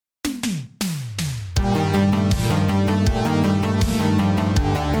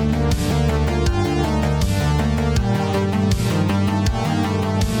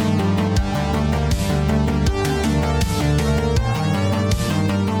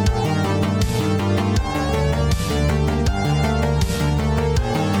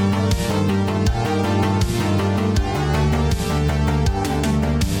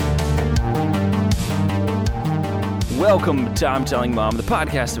Welcome to I'm Telling Mom, the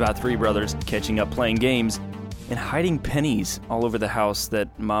podcast about three brothers catching up playing games and hiding pennies all over the house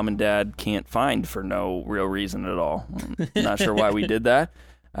that mom and dad can't find for no real reason at all. I'm not sure why we did that.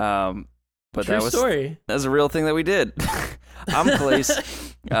 But True story. That's a real thing that we did. I'm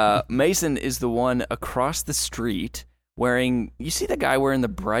Clace. Mason is the one across the street wearing, you see the guy wearing the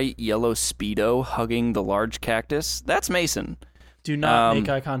bright yellow Speedo hugging the large cactus? That's Mason. Do not make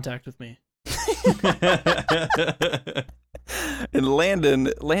eye contact with me. And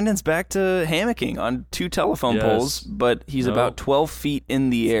Landon's back to hammocking on two telephone poles, but he's about 12 feet in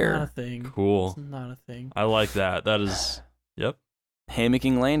the air. Not a thing. Cool. It's not a thing. I like that. That is, yep.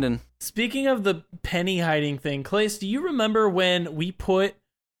 Hammocking Landon. Speaking of the penny hiding thing, Clace, do you remember when we put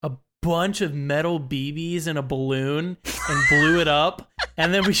a bunch of metal BBs in a balloon and blew it up,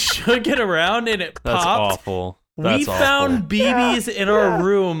 and then we shook it around and it That's popped? awful. We found BBs in our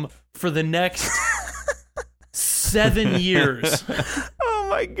room for the next 7 years. Oh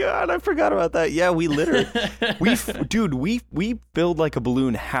my god, I forgot about that. Yeah, we literally we filled like a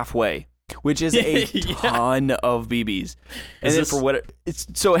balloon halfway, which is a ton of BBs. And then for what it's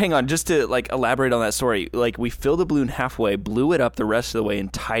so hang on, just to like elaborate on that story. Like we filled the balloon halfway, blew it up the rest of the way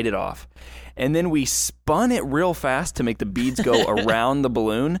and tied it off. And then we spun it real fast to make the beads go around the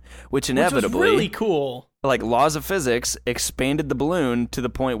balloon, which inevitably was really cool. Like laws of physics expanded the balloon to the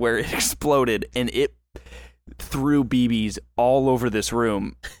point where it exploded and it threw BBs all over this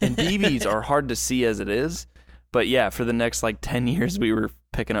room. And BBs are hard to see as it is. But yeah, for the next like 10 years, we were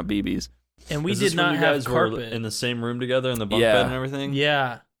picking up BBs. And we did not have carpet. Were in the same room together in the bunk bed and everything?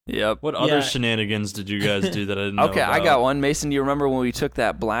 Yeah. Yep. What other shenanigans did you guys do that I didn't know about? Okay, I got one. Mason, do you remember when we took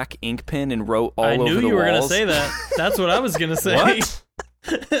that black ink pen and wrote all over the walls? I knew you were going to say that. That's what I was going to say. What?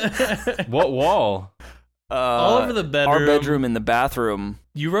 What wall? All over the bedroom. Our bedroom and the bathroom.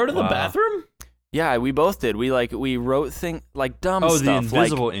 You wrote in the bathroom? Yeah, we both did. We wrote things like dumb stuff. Oh, the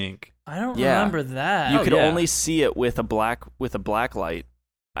invisible ink. I don't remember that. You could only see it with a black light.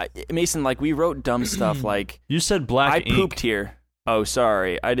 Mason, like we wrote dumb stuff like you said black ink. I pooped here. Oh,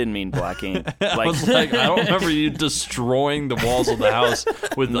 sorry. I didn't mean black ink. Like, I was like, I don't remember you destroying the walls of the house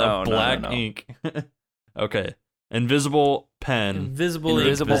with black ink. Okay. Invisible pen. Invisible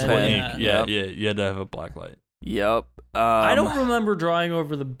pen. ink. Yeah, you had to have a black light. Yep. I don't remember drawing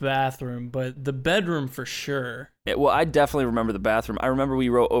over the bathroom, but the bedroom for sure. Well, I definitely remember the bathroom. I remember we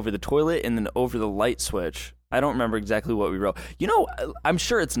wrote over the toilet and then over the light switch. I don't remember exactly what we wrote. You know, I'm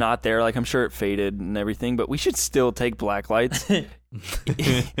sure it's not there. Like, I'm sure it faded and everything, but we should still take black lights in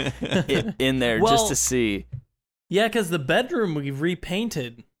there just to see. Yeah, because the bedroom, we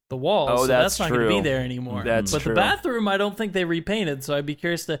repainted the walls. Oh, so that's not going to be there anymore. That's true. But the bathroom, I don't think they repainted, so I'd be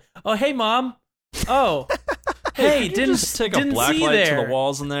curious to... Oh, hey, Mom. Oh, hey, didn't just take a black light there. to the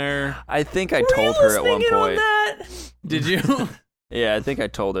walls in there? I think I told her at one point. On that? Did you? Yeah, I think I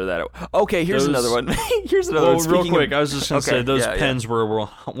told her that. Okay, here's another one. Here's another one. Real quick, I was just going to say, those pens were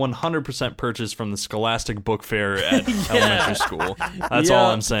 100% purchased from the Scholastic Book Fair at elementary school. That's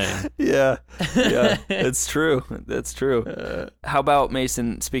all I'm saying. Yeah, it's true. That's true. How about,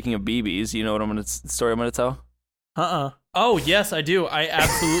 Mason, speaking of BBs, you know what story I'm going to tell? Oh, yes, I do. I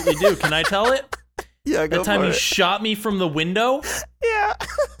absolutely do. Can I tell it? Yeah, go That time for you it. shot me from the window? Yeah.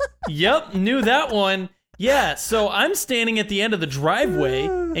 Yep, knew that one. Yeah, so I'm standing at the end of the driveway,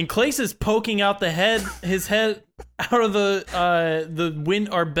 and Clace is poking out his head out of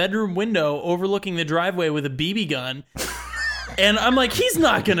our bedroom window, overlooking the driveway with a BB gun. And I'm like, he's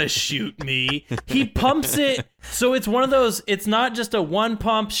not gonna shoot me. He pumps it, so it's one of those. It's not just a one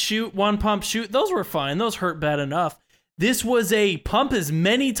pump shoot. Those were fine. Those hurt bad enough. This was a pump as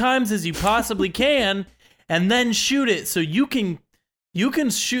many times as you possibly can, and then shoot it. So you can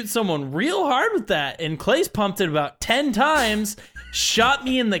shoot someone real hard with that. And Clace pumped it about 10 times, shot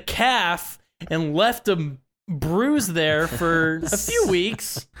me in the calf, and left a bruise there for a few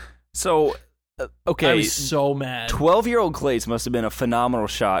weeks. So, okay. I was so mad. 12-year-old Clace must have been a phenomenal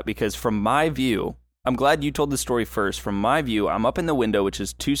shot because from my view, I'm glad you told the story first. From my view, I'm up in the window, which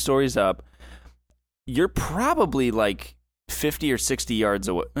is 2 stories up. You're probably like 50 or 60 yards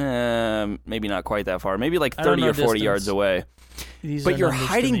away. Maybe not quite that far. Maybe like 30 or 40 yards away. But you're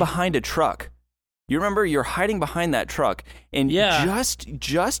hiding behind a truck. You remember you're hiding behind that truck, and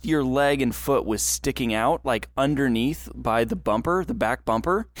just your leg and foot was sticking out like underneath by the bumper, the back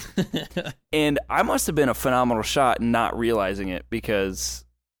bumper. And I must have been a phenomenal shot not realizing it because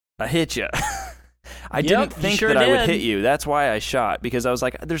I hit you. I didn't think that I would hit you. That's why I shot, because I was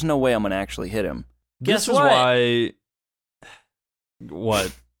like, there's no way I'm going to actually hit him. Guess what? Why...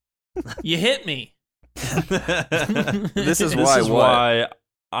 What? You hit me. This is why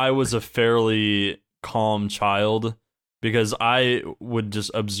I was a fairly calm child because I would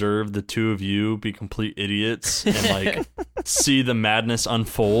just observe the two of you be complete idiots and like see the madness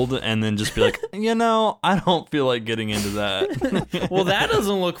unfold and then just be like, I don't feel like getting into that. Well, that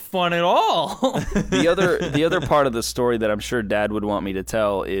doesn't look fun at all. The other part of the story that I'm sure Dad would want me to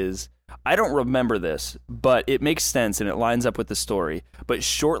tell is, I don't remember this, but it makes sense and it lines up with the story. But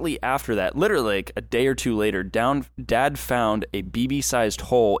shortly after that, literally like a day or two later, Dad found a BB-sized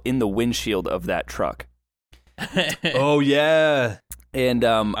hole in the windshield of that truck. Oh yeah, and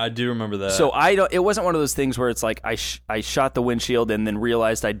I do remember that. So it wasn't one of those things where it's like I shot the windshield and then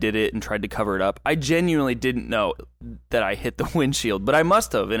realized I did it and tried to cover it up. I genuinely didn't know that I hit the windshield, but I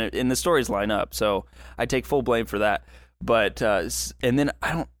must have, and the stories line up. So I take full blame for that. But and then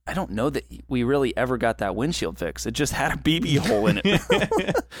I don't know that we really ever got that windshield fixed. It just had a BB hole in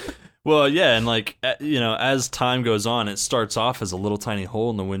it. Well, yeah, and like as time goes on, it starts off as a little tiny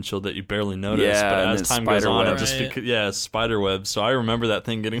hole in the windshield that you barely notice. Yeah, but as time goes on, it spider web. So I remember that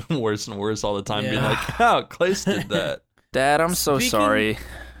thing getting worse and worse all the time, being like, "How Clace did that?" Dad, I'm so sorry.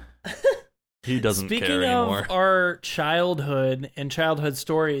 He doesn't care Speaking anymore. of our childhood and childhood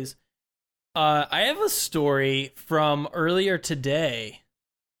stories, I have a story from earlier today.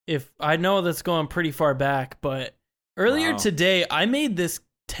 If I know that's going pretty far back, but earlier today, I made this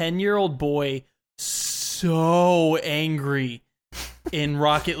 10-year-old boy so angry in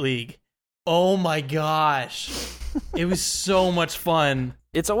Rocket League. Oh my gosh. It was so much fun.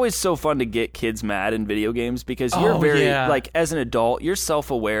 It's always so fun to get kids mad in video games because you're like, as an adult, you're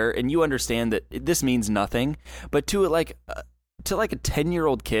self-aware and you understand that this means nothing. But to like a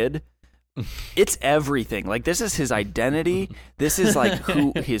 10-year-old kid, it's everything. Like, this is his identity. This is like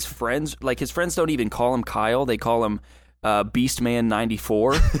who his friends, like his friends don't even call him Kyle. They call him Beastman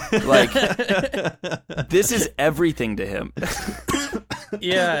 94. Like, this is everything to him.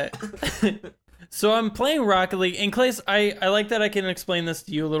 Yeah. So I'm playing Rocket League, and Clace, I like that I can explain this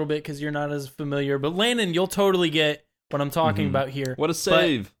to you a little bit because you're not as familiar, but Landon, you'll totally get what I'm talking about here. What a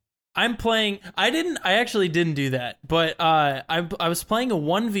save. But I'm playing, I actually didn't do that, but I was playing a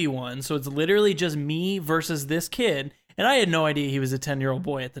 1v1, so it's literally just me versus this kid, and I had no idea he was a 10-year-old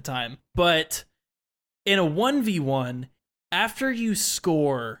boy at the time. But in a 1v1, after you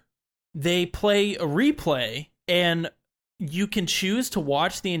score, they play a replay, and you can choose to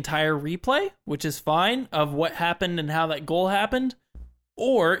watch the entire replay, which is fine, of what happened and how that goal happened.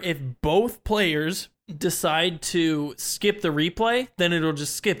 Or if both players decide to skip the replay, then it'll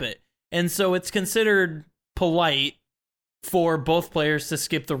just skip it. And so it's considered polite for both players to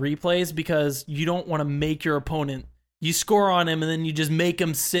skip the replays because you don't want to make your opponent, you score on him and then you just make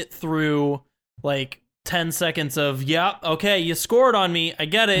him sit through like 10 seconds of, yeah, okay, you scored on me, I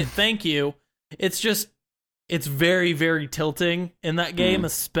get it, thank you. It's very, very tilting in that game,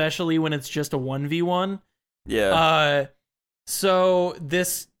 especially when it's just a 1v1. Yeah. So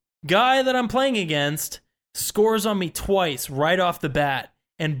this guy that I'm playing against scores on me twice right off the bat,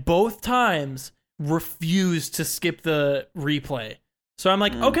 and both times refused to skip the replay. So I'm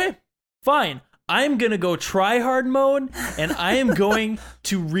like, okay, fine. I'm going to go try hard mode, and I am going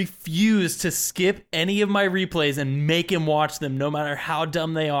to refuse to skip any of my replays and make him watch them no matter how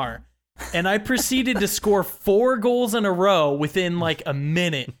dumb they are. And I proceeded to score 4 goals in a row within like a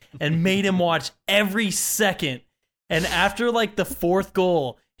minute and made him watch every second. And after like the 4th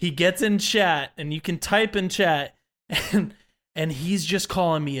goal, he gets in chat, and you can type in chat, and he's just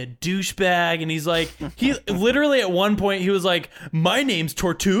calling me a douchebag. And he's like, he literally at one point he was like, "My name's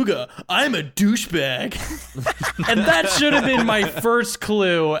Tortuga. I'm a douchebag." And that should have been my first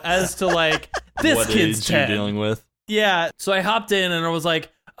clue as to like, this what kid's age 10. you're dealing with. Yeah. So I hopped in and I was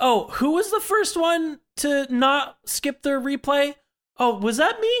like, "Oh, who was the first one to not skip the replay? Oh, was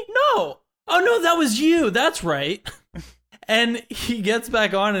that me? No. Oh, no, that was you. That's right." And he gets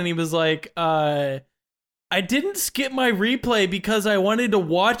back on and he was like, "I didn't skip my replay because I wanted to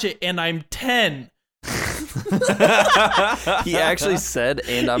watch it, and I'm 10. He actually said,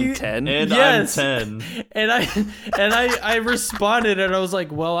 "And I'm 10." And Yes. I'm 10. And I responded and I was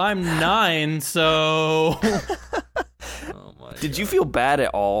like, "Well, I'm 9, so." Oh my Did you feel bad at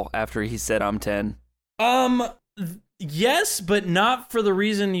all after he said, "I'm 10"? Yes, but not for the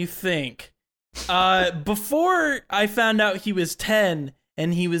reason you think. Before I found out he was 10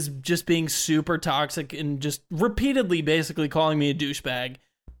 and he was just being super toxic and just repeatedly basically calling me a douchebag,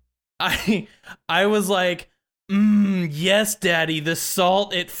 I was like, "Yes, Daddy, the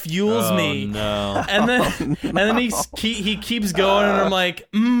salt, it fuels me." No. And then he keeps going, and I'm like,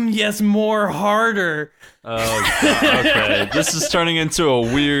 "Yes, more, harder." Oh, God. Okay. This is turning into a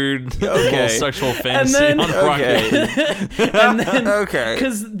weird little sexual fantasy then- on Rocket. And then, Okay.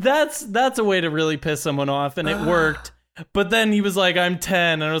 because that's a way to really piss someone off, and it worked. But then he was like, I'm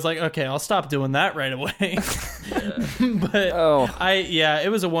 10. And I was like, okay, I'll stop doing that right away. But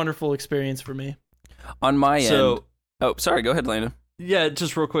it was a wonderful experience for me. On my end. Oh, sorry. Go ahead, Landon. Yeah,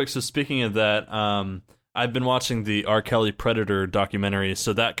 just real quick. So speaking of that, I've been watching the R. Kelly Predator documentary,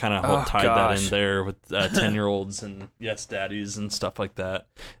 so that kind of helped tie that in there with 10-year-olds and yes daddies and stuff like that.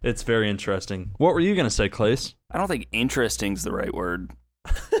 It's very interesting. What were you going to say, Clace? I don't think interesting's the right word.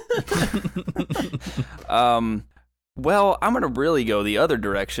 Well, I'm going to really go the other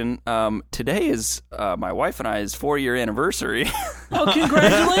direction. Today is my wife and I's 4-year anniversary. Oh,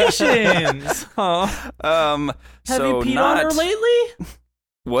 congratulations! Have you peed on her lately?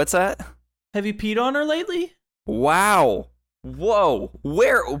 What's that? Have you peed on her lately? Wow. Whoa.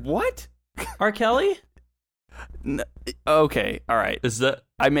 Where? What? R. Kelly? Okay. All right. Is that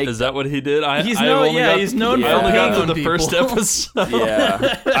what he did? He's known for I only got to the people. first episode.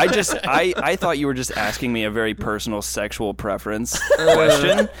 Yeah. I thought you were just asking me a very personal sexual preference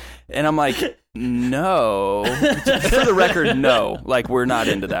question, and I'm like, no. For the record, no. Like, we're not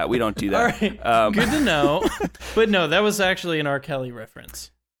into that. We don't do that. All right. Good to know. But no, that was actually an R. Kelly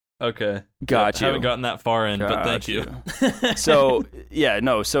reference. Okay. Got you. I haven't gotten that far in, but thank you. So, yeah,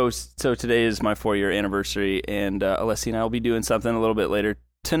 no. So today is my 4-year anniversary, and Alessia and I will be doing something a little bit later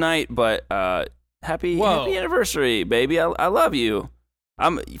tonight, but happy anniversary, baby. I love you.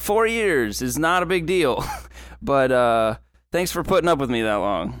 4 years is not a big deal, but thanks for putting up with me that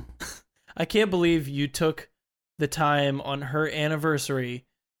long. I can't believe you took the time on her anniversary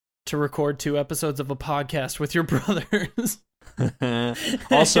to record 2 episodes of a podcast with your brothers.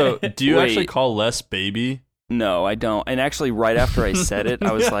 Also, do you actually call Les baby? No, I don't. And actually, right after I said it,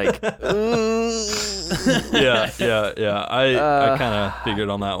 I was like, yeah. I kind of figured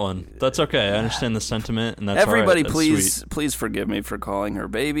on that one. That's okay. I understand the sentiment, and that's everybody. All right. That's please forgive me for calling her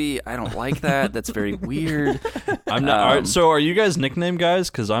baby. I don't like that. That's very weird. I'm not. So, are you guys nickname guys?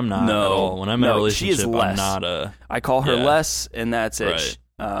 Because I'm not at all. When I'm in a relationship, she is Les. I'm not a. I call her Les, and that's it.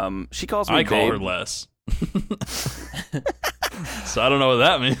 Right. She calls me. I call her Les. So I don't know what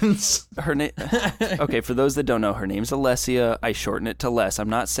that means. Her name. Okay, for those that don't know, her name's Alessia. I shorten it to Les. I'm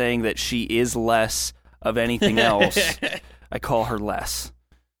not saying that she is less of anything else. I call her Les.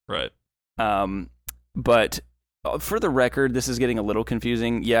 Right. But for the record, this is getting a little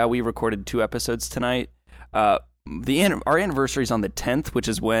confusing. Yeah, we recorded 2 episodes tonight. Our anniversary is on the 10th, which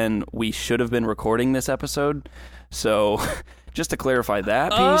is when we should have been recording this episode. So. Just to clarify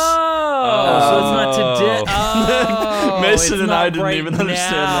that piece. So it's not today. Oh, Mason and I didn't right even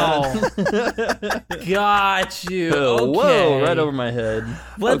understand that. Got you. Okay. Whoa, right over my head.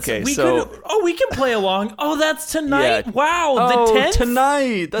 We can play along. Oh, that's tonight? Yeah. Wow, the 10th?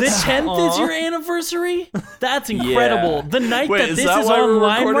 Tonight. The 10th is your anniversary? That's incredible. Yeah. The night that this is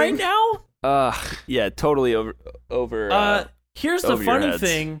online right now? Yeah, totally over. Here's the funny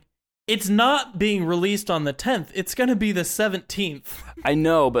thing. It's not being released on the 10th. It's going to be the 17th. I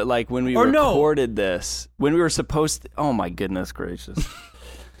know, but like when we recorded this, when we were supposed to... Oh my goodness gracious.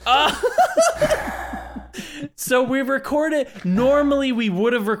 So we recorded... Normally we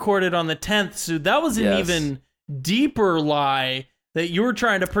would have recorded on the 10th, so that was an even deeper lie that you were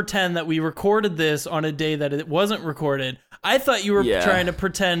trying to pretend that we recorded this on a day that it wasn't recorded. I thought you were trying to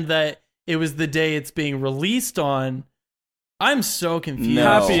pretend that it was the day it's being released on. I'm so confused. No.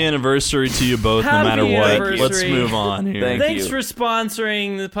 Happy anniversary to you both, no matter what. Let's move on here. Thanks for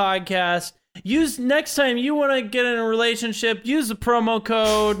sponsoring the podcast. Next time you want to get in a relationship, use the promo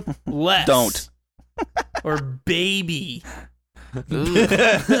code LES. Don't. Or baby. I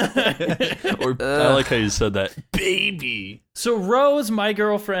like how you said that. Baby. So Rose, my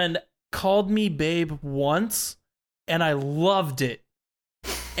girlfriend, called me babe once, and I loved it.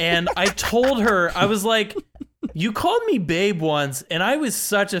 And I told her, I was like... You called me babe once, and I was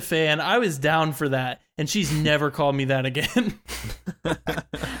such a fan. I was down for that, and she's never called me that again.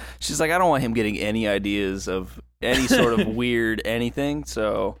 She's like, I don't want him getting any ideas of any sort of weird anything,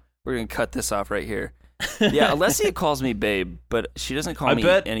 so we're going to cut this off right here. Yeah, Alessia calls me babe, but she doesn't call me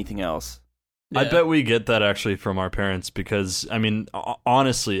anything else. Yeah. I bet we get that actually from our parents because, I mean,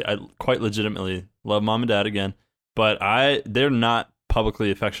 honestly, I quite legitimately love mom and dad again, but they're not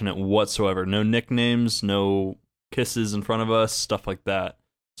publicly affectionate whatsoever. No nicknames, no kisses in front of us, stuff like that.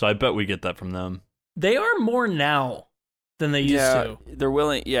 So I bet we get that from them. They are more now than they used to. They're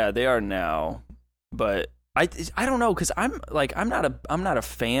willing. Yeah, they are now. But I don't know because I'm not a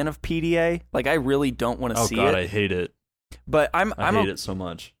fan of PDA. Like I really don't want to see it. Oh God, I hate it. But I hate it so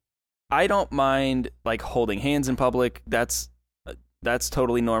much. I don't mind like holding hands in public. That's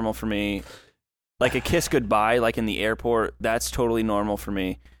totally normal for me. Like a kiss goodbye, like in the airport, that's totally normal for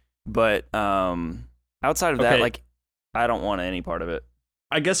me. But outside of that, like I don't want any part of it.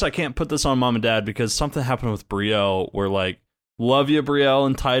 I guess I can't put this on mom and dad because something happened with Brielle where, like, love you, Brielle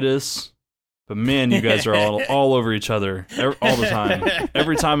and Titus, but man, you guys are all over each other all the time.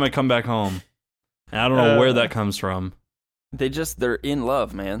 Every time I come back home. And I don't know where that comes from. They're in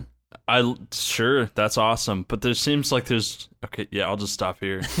love, man. Sure, that's awesome. But there seems like okay, yeah, I'll just stop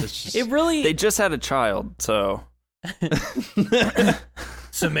here. It's just, they just had a child, so.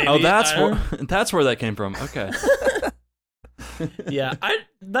 So maybe. Oh, that's where that came from. Okay. Yeah,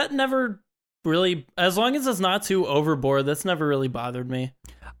 that never really, as long as it's not too overboard, that's never really bothered me.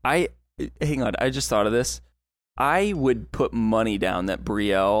 Hang on, I just thought of this. I would put money down that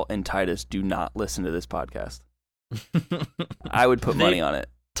Brielle and Titus do not listen to this podcast. I would put money on it.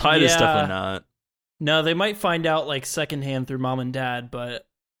 Titus definitely not. No, they might find out like secondhand through mom and dad, but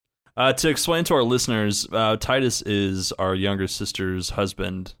to explain to our listeners, Titus is our younger sister's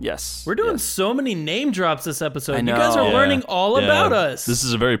husband. Yes. We're doing so many name drops this episode. I know. You guys are learning all about us. This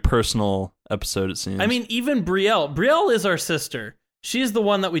is a very personal episode, it seems. I mean, even Brielle. Brielle is our sister. She's the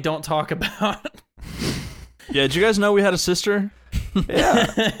one that we don't talk about. Yeah, did you guys know we had a sister? Yeah.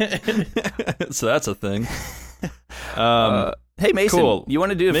 So that's a thing. Hey, Mason, cool. You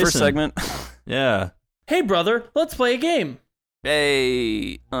want to do the first segment? Yeah. Hey, brother, let's play a game.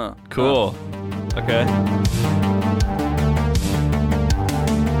 Hey. Cool. Okay.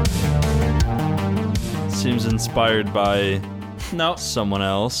 Seems inspired by someone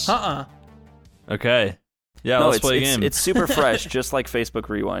else. Okay. Yeah, let's play a game. It's super fresh, just like Facebook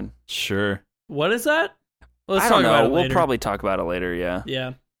Rewind. Sure. What is that? I don't know. We'll probably talk about it later, yeah.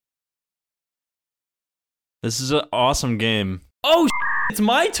 Yeah. This is an awesome game. Oh, it's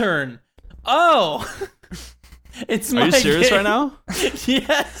my turn. Oh. It's my Are you serious game. right now?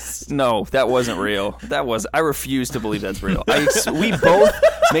 Yes. No, that wasn't real. I refuse to believe that's real. We both,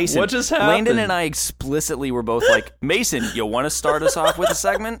 Mason, what just happened? Landon and I explicitly were both like, Mason, you want to start us off with a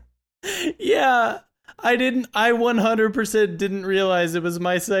segment? Yeah. I 100% didn't realize it was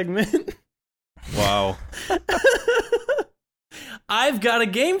my segment. Wow. I've got a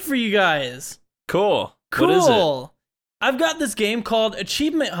game for you guys. Cool. Cool. What is it? I've got this game called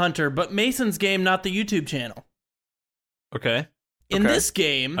Achievement Hunter, but Mason's game, not the YouTube channel. Okay. In this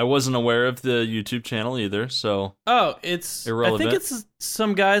game, I wasn't aware of the YouTube channel either, so. Oh, it's irrelevant. I think it's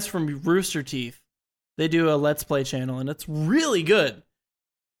some guys from Rooster Teeth. They do a Let's Play channel, and it's really good.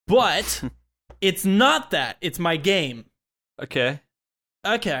 But it's not that. It's my game. Okay.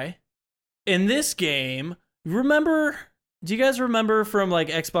 In this game, do you guys remember from like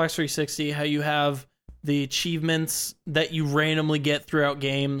Xbox 360 how you have the achievements that you randomly get throughout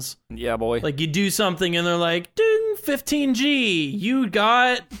games? Yeah, boy. Like you do something and they're like, ding, 15G, you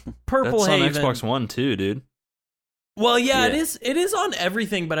got Purple Haven. That's on Xbox One too, dude. Well, yeah, it is on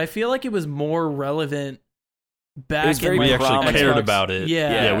everything, but I feel like it was more relevant back very in We like actually Xbox. cared about it.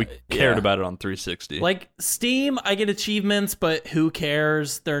 Yeah. we cared about it on 360. Like Steam, I get achievements, but who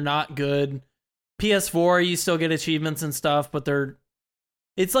cares? They're not good. PS4, you still get achievements and stuff, but they're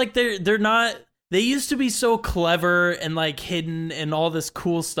not. They used to be so clever and like hidden and all this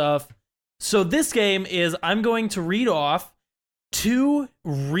cool stuff. So this game is I'm going to read off 2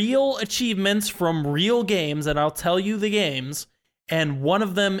 real achievements from real games, and I'll tell you the games. And one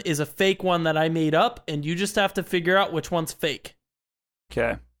of them is a fake one that I made up, and you just have to figure out which one's fake.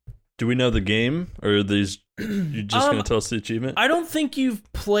 Okay. Do we know the game, or are these you just going to tell us the achievement? I don't think you've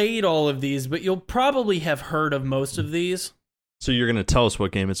played all of these, but you'll probably have heard of most of these. So you're going to tell us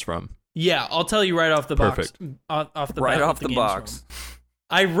what game it's from. Yeah, I'll tell you right off the box. Perfect. Off the right bat off the game's box. from.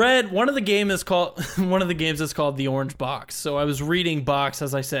 I read one of the games is called The Orange Box. So I was reading box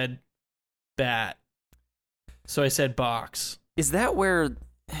as I said bat. So I said box. Is that where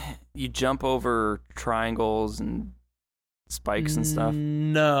you jump over triangles and spikes and stuff?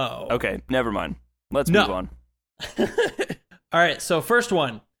 No. Okay, never mind. Let's move on. All right, so first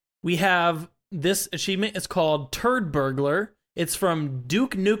one. We have this achievement. It's called Turd Burglar. It's from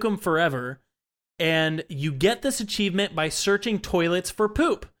Duke Nukem Forever. And you get this achievement by searching toilets for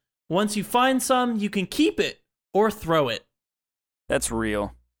poop. Once you find some, you can keep it or throw it. That's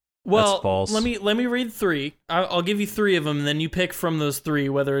real. Well, that's false. let me read 3. I'll give you 3 of them, and then you pick from those 3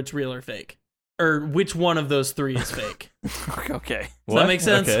 whether it's real or fake, or which one of those 3 is fake. Okay. Does that make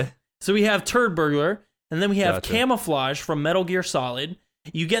sense? Okay. So we have Turd Burglar, and then we have Gotcha. Camouflage from Metal Gear Solid.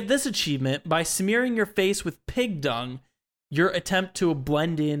 You get this achievement by smearing your face with pig dung, your attempt to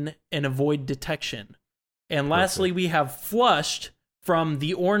blend in and avoid detection. And lastly, we have Flushed from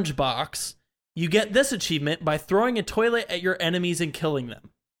The Orange Box. You get this achievement by throwing a toilet at your enemies and killing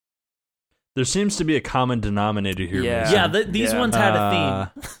them. There seems to be a common denominator here. Yeah. Mason. Yeah, these ones had a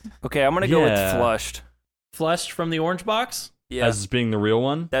theme. Okay, I'm going to go with Flushed. flushed from the orange box. Yeah, As being the real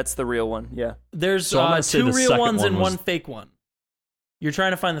one. that's the real one. Yeah. There's So I'm gonna say two the real second ones one and was- one fake one. You're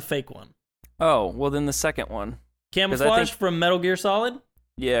trying to find the fake one. Oh, well then the second one. Camouflage think- from Metal Gear Solid?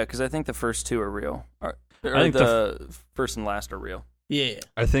 Yeah, because I think the first two are real. Or I think the first and last are real. Yeah.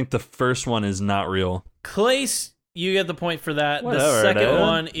 I think the first one is not real. Clace, you get the point for that. Whatever, the second dude.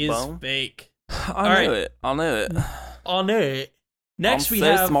 one is Boom. fake. I knew it. On it. Next I'm we so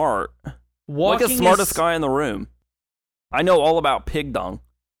have smart. walking Like the smartest is, guy in the room. I know all about pig dung.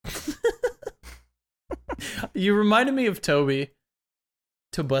 You reminded me of Toby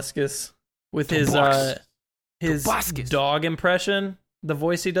Tobuscus with his Tobuscus. dog impression, the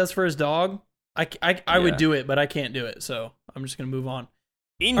voice he does for his dog. I would Yeah. do it, but I can't do it, so I'm just gonna move on.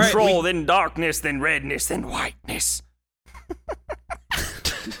 Intro, then darkness, then redness, then whiteness.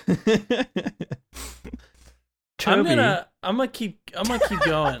 I'm gonna keep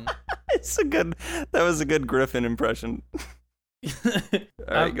going. It's a good. That was a good Griffin impression. All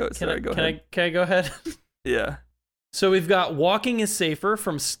right, go. Sorry, go ahead. Can I go ahead? Yeah. So we've got Walking is Safer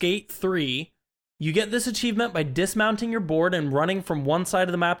from Skate 3. You get this achievement by dismounting your board and running from one side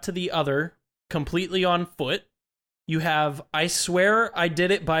of the map to the other, completely on foot. You have I Swear I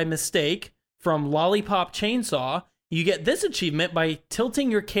Did It by Mistake from Lollipop Chainsaw. You get this achievement by tilting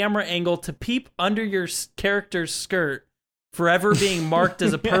your camera angle to peep under your character's skirt, forever being marked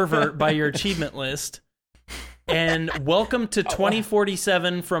as a pervert by your achievement list. And Welcome to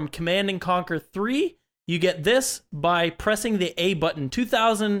 2047 from Command and Conquer 3. You get this by pressing the A button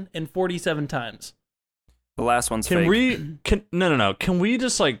 2,047 times. The last one's Can fake. we? No. Can we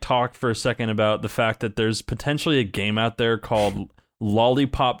just like talk for a second about the fact that there's potentially a game out there called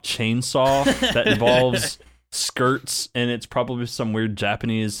Lollipop Chainsaw that involves skirts, and it's probably some weird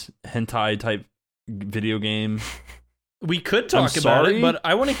Japanese hentai type video game. We could talk I'm about it, sorry? but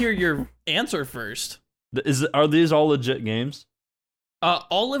I want to hear your answer first. Are these all legit games?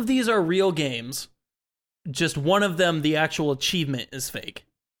 All of these are real games. Just one of them, the actual achievement, is fake.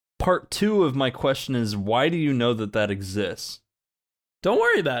 Part 2 of my question is, why do you know that that exists? Don't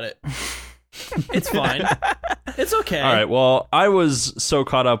worry about it. It's fine. It's okay. All right, well, I was so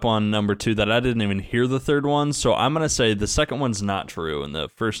caught up on number 2 that I didn't even hear the third one, so I'm going to say the second one's not true, and the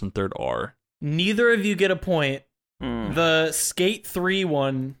first and third are. Neither of you get a point. The Skate 3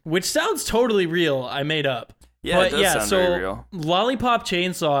 one, which sounds totally real, I made up. Yeah, But it does yeah, sound so very real. Lollipop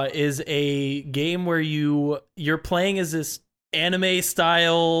Chainsaw is a game where you're playing as this anime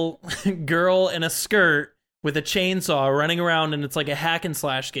style girl in a skirt with a chainsaw running around, and it's like a hack and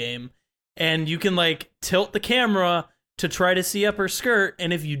slash game. And you can like tilt the camera to try to see up her skirt,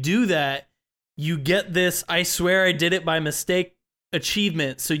 and if you do that, you get this I Swear I Did It by Mistake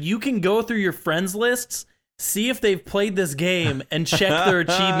achievement. So you can go through your friends lists, see if they've played this game, and check their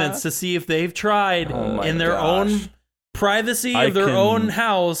achievements to see if they've tried Oh my in their gosh. own privacy I of their can- own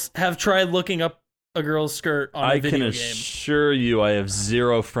house have tried looking up a girl's skirt on a I video can game. assure you I have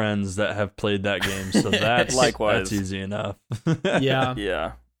 0 friends that have played that game, so that's, Likewise. that's easy enough. Yeah.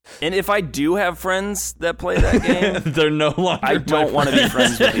 Yeah. And if I do have friends that play that game, They're no longer I don't want to be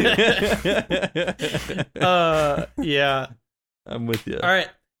friends with you. Yeah. I'm with you. All right.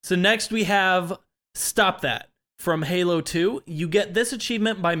 So next we have Stop That from Halo 2. You get this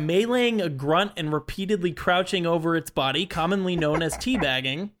achievement by meleeing a grunt and repeatedly crouching over its body, commonly known as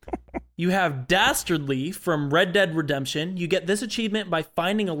teabagging. You have Dastardly from Red Dead Redemption. You get this achievement by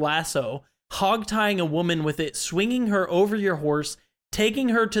finding a lasso, hog-tying a woman with it, swinging her over your horse, taking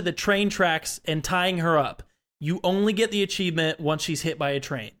her to the train tracks, and tying her up. You only get the achievement once she's hit by a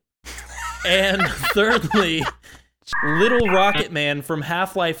train. And thirdly, Little Rocket Man from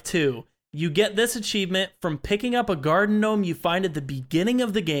Half-Life 2. You get this achievement from picking up a garden gnome you find at the beginning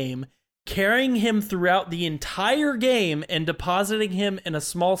of the game, carrying him throughout the entire game, and depositing him in a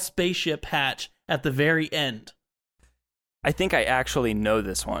small spaceship hatch at the very end. I think I actually know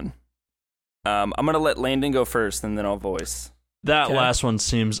this one. I'm going to let Landon go first, and then I'll voice. That Okay. last one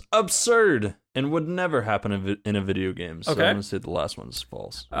seems absurd and would never happen in a video game, so Okay. I'm going to say the last one's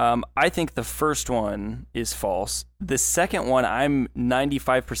false. I think the first one is false. The second one, I'm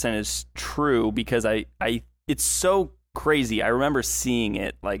 95% is true because it's so crazy. I remember seeing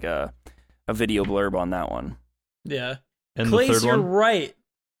it like a video blurb on that one. Yeah. And Clace, the third you're one? right.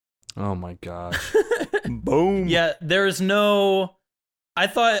 Oh my gosh. Boom. Yeah, there's no... I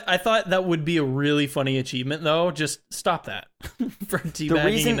thought that would be a really funny achievement, though. Just stop that for teabagging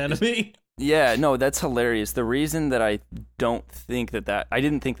reason- an enemy. Yeah, no, that's hilarious. The reason that I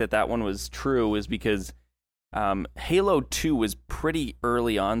didn't think that one was true is because Halo 2 was pretty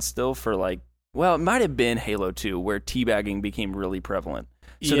early on still for it might have been Halo 2 where teabagging became really prevalent.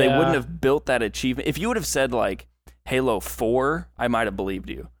 So they Yeah. wouldn't have built that achievement. If you would have said like Halo 4, I might have believed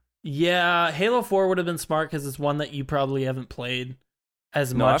you. Yeah, Halo 4 would have been smart because it's one that you probably haven't played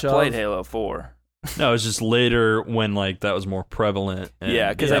as No, much I've played of. Halo 4. No, it's just later when like that was more prevalent. And Yeah,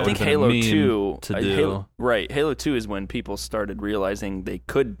 because that I think would've been a Halo meme 2 to do. Halo 2 is when people started realizing they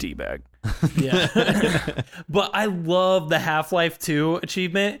could debug. Yeah. But I love the Half-Life 2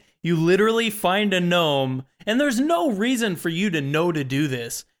 achievement. You literally find a gnome, and there's no reason for you to know to do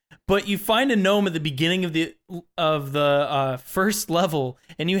this, but you find a gnome at the beginning of the first level,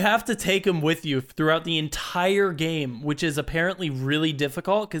 and you have to take him with you throughout the entire game, which is apparently really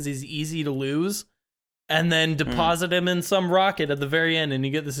difficult because he's easy to lose, and then deposit him in some rocket at the very end, and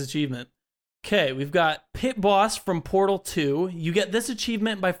you get this achievement. Okay, we've got Pit Boss from Portal 2. You get this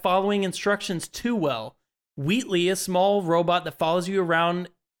achievement by following instructions too well. Wheatley, a small robot that follows you around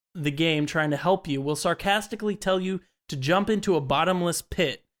the game trying to help you, will sarcastically tell you to jump into a bottomless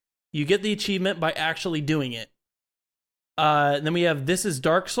pit. You get the achievement by actually doing it. Then we have This is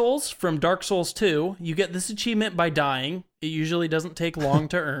Dark Souls from Dark Souls 2. You get this achievement by dying. It usually doesn't take long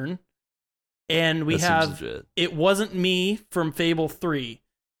to earn. And we That seems have legit. It Wasn't Me from Fable 3.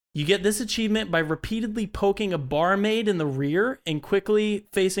 You get this achievement by repeatedly poking a barmaid in the rear and quickly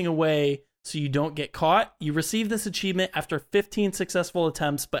facing away so you don't get caught. You receive this achievement after 15 successful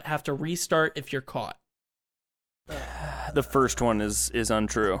attempts, but have to restart if you're caught. The first one is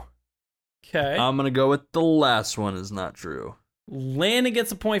untrue. Okay. I'm gonna go with the last one is not true. Landon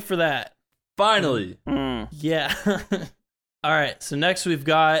gets a point for that. Finally. Yeah. All right. So next we've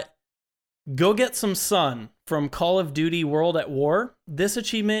got Go Get Some Sun from Call of Duty World at War. This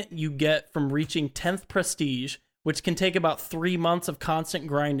achievement you get from reaching 10th Prestige, which can take about 3 months of constant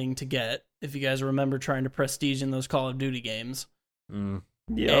grinding to get, if you guys remember trying to Prestige in those Call of Duty games.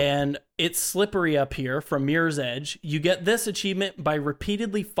 Yeah. And it's Slippery up here from Mirror's Edge. You get this achievement by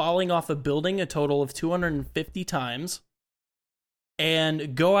repeatedly falling off a building a total of 250 times.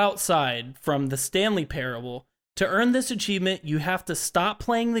 And Go Outside from the Stanley Parable. To earn this achievement, you have to stop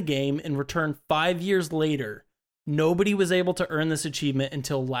playing the game and return 5 years later. Nobody was able to earn this achievement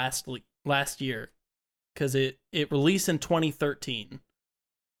until last year, because it released in 2013.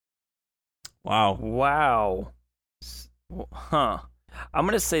 Wow. Wow. Huh. I'm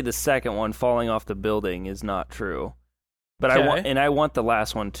gonna say the second one, falling off the building, is not true. But Okay. I want the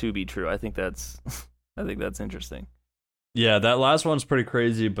last one to be true. I think that's interesting. Yeah, that last one's pretty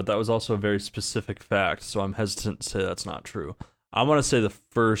crazy, but that was also a very specific fact, so I'm hesitant to say that's not true. I want to say the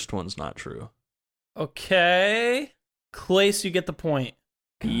first one's not true. Okay. Clace, you get the point.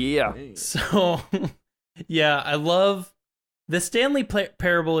 Yeah. So, yeah, I love the Stanley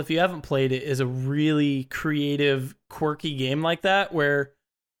Parable. If you haven't played it, is a really creative, quirky game like that, where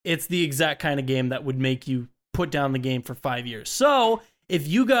it's the exact kind of game that would make you put down the game for 5 years. So, if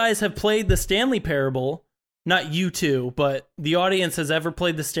you guys have played the Stanley Parable, not you two, but the audience has ever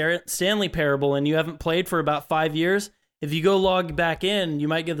played the Stanley Parable and you haven't played for about 5 years, if you go log back in, you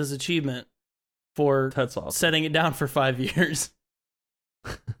might get this achievement for That's awesome. setting it down for 5 years.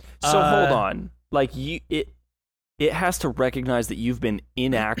 So hold on. Like it has to recognize that you've been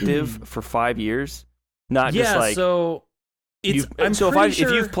inactive for 5 years, not just like so it's. I'm so pretty if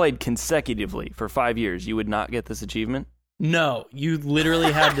sure, you've played consecutively for 5 years, you would not get this achievement. no, you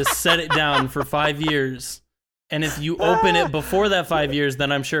literally had to set it down for 5 years, and if you open it before that 5 years,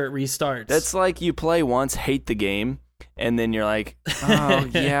 then I'm sure it restarts. That's like you play once, hate the game, and then you're like, oh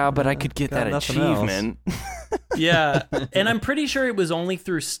yeah, but I could get Got that nothing else. achievement. Yeah, and I'm pretty sure it was only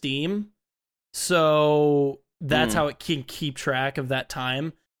through Steam, so that's how it can keep track of that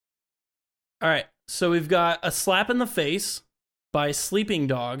time. All right, so we've got A Slap in the Face by Sleeping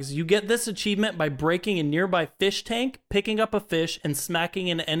Dogs. You get this achievement by breaking a nearby fish tank, picking up a fish, and smacking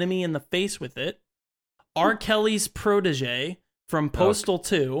an enemy in the face with it. R. Kelly's Protege from Postal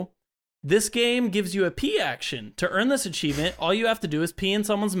 2. This game gives you a pee action. To earn this achievement, all you have to do is pee in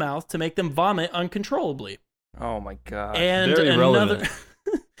someone's mouth to make them vomit uncontrollably. Oh my god. And Very another relevant.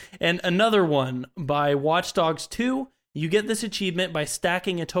 and another one by Watch Dogs 2. You get this achievement by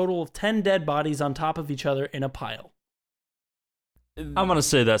stacking a total of 10 dead bodies on top of each other in a pile. I'm gonna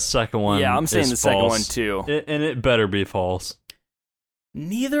say that second one. Yeah, I'm saying is the second one false. too. And it better be false.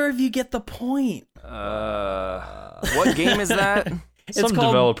 Neither of you get the point. What game is that? Some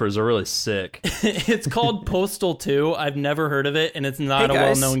developers are really sick. It's called Postal 2. I've never heard of it, and it's not Hey, a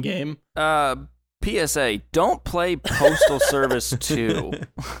guys. well-known game. PSA, don't play Postal Service 2.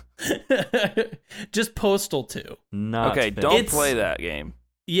 Just Postal 2. Not Okay, fair. don't play that game.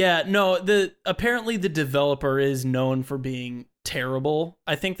 Yeah, no, apparently the developer is known for being terrible.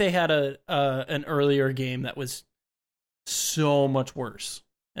 I think they had an earlier game that was so much worse.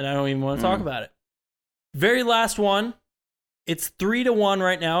 and I don't even want to talk about it. Very last one. It's 3-1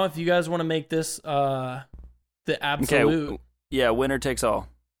 right now. If you guys want to make this the absolute. Okay. Yeah, winner takes all.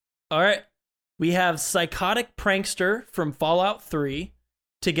 All right. We have Psychotic Prankster from Fallout 3.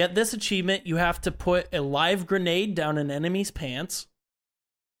 To get this achievement, you have to put a live grenade down an enemy's pants.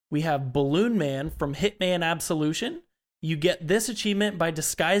 We have Balloon Man from Hitman Absolution. You get this achievement by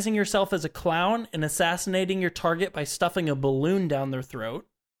disguising yourself as a clown and assassinating your target by stuffing a balloon down their throat.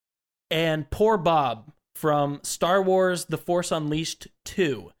 And Poor Bob from Star Wars The Force Unleashed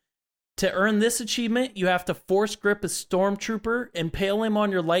 2. To earn this achievement, you have to force grip a stormtrooper, impale him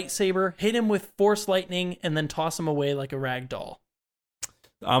on your lightsaber, hit him with force lightning, and then toss him away like a rag doll.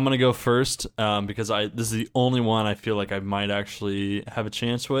 I'm gonna go first because this is the only one I feel like I might actually have a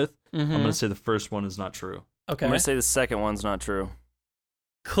chance with. I'm gonna say the first one is not true. Okay. I'm going to say the second one's not true.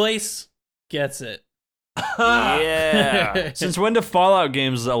 Clace gets it. Yeah. Since when do Fallout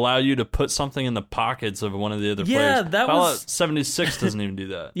games allow you to put something in the pockets of one of the other players? That Fallout was 76 doesn't even do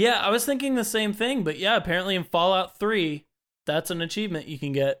that. Yeah, I was thinking the same thing, but yeah, apparently in Fallout 3, that's an achievement you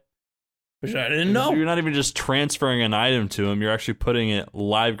can get, which I didn't know. You're not even just transferring an item to him; you're actually putting it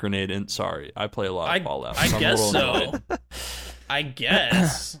live grenade in. Sorry, I play a lot of Fallout. I so guess I'm a little so. I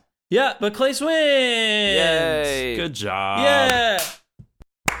guess. Yeah, but Clace wins. Yay. Good job. Yeah.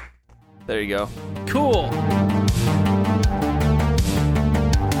 There you go. Cool.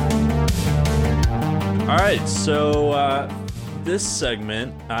 All right, so this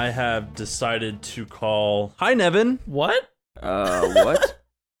segment I have decided to call Hi Nevin. What? What?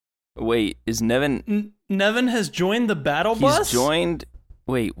 Wait, is Nevin... Nevin has joined the battle bus? He's joined...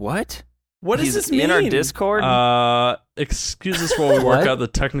 Wait, what? What does He's this mean? in our Discord? Excuse us while we work out the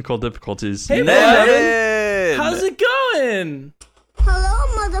technical difficulties. Hey, Nevin! how's it going? Hello,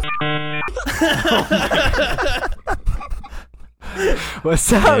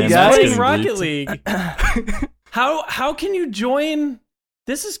 What's up, Man, guys? getting Playing Rocket bleeped. League. How can you join?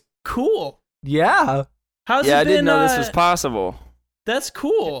 This is cool. Yeah. How's Yeah, it I been? didn't know this was possible. That's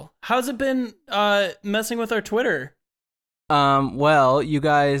cool. How's it been messing with our Twitter? Well, you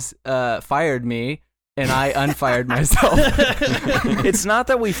guys fired me, and I unfired myself. It's not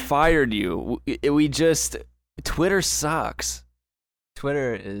that we fired you. We just... Twitter sucks.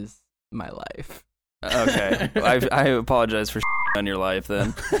 Twitter is my life. Okay. I apologize for on your life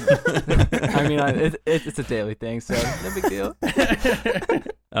then. I mean, it's a daily thing, so no big deal.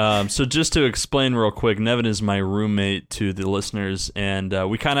 So just to explain real quick, Nevin is my roommate to the listeners, and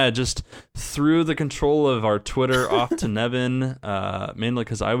we kind of just threw the control of our Twitter off to Nevin, mainly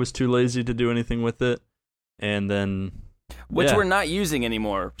because I was too lazy to do anything with it, and then Which we're not using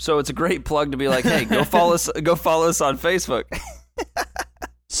anymore. So it's a great plug to be like, hey, go follow us on Facebook.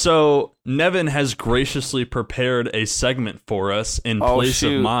 So Nevin has graciously prepared a segment for us in place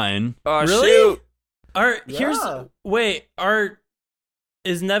shoot. of mine. Oh, Really? shoot.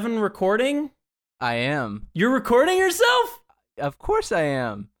 Is Nevin recording? I am. You're recording yourself? Of course I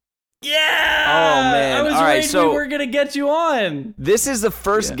am. Yeah. Oh, man. I was All right, worried so- we were gonna get you on. This is the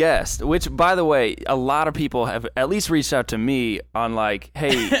first guest, which, by the way, a lot of people have at least reached out to me on like,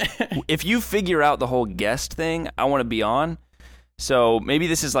 hey, if you figure out the whole guest thing, I want to be on. So maybe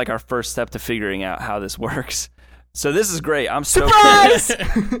this is like our first step to figuring out how this works. So this is great. I'm so Surprise!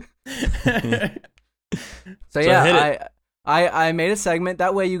 So yeah, hit it. I made a segment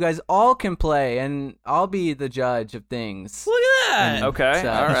that way you guys all can play, and I'll be the judge of things. Look at that. Okay,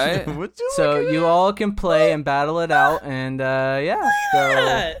 So- all right. So you all can play and battle it out, and yeah.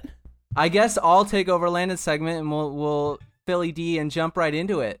 So I guess I'll take over Landon's segment, and we'll Philly D and jump right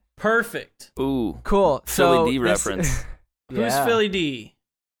into it. Perfect. Ooh, Cool. Philly D this- reference. Who's Yeah. Philly D?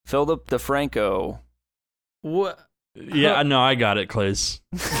 Philip DeFranco. What? Yeah, no, I got it, Clays.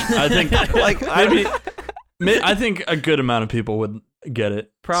 I think Like, I think a good amount of people would get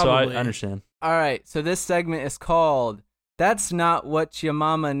it. Probably. So I understand. All right. So this segment is called "That's Not What Your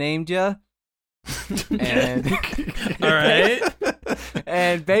Mama Named Ya," and All right.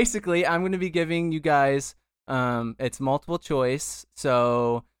 and basically, I'm going to be giving you guys it's multiple choice.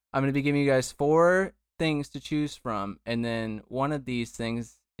 So I'm going to be giving you guys 4 things to choose from, and then one of these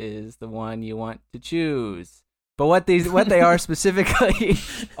things is the one you want to choose. But what they are specifically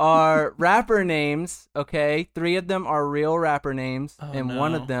are rapper names, okay? 3 of them are real rapper names, Oh, and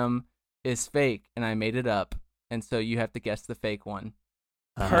one no. of them is fake, and I made it up. And so you have to guess the fake one.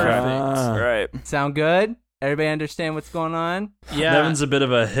 Perfect. all right. Sound good? Everybody understand what's going on? Yeah. Nevin's a bit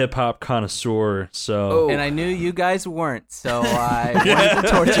of a hip hop connoisseur, so Oh. And I knew you guys weren't, so I wanted to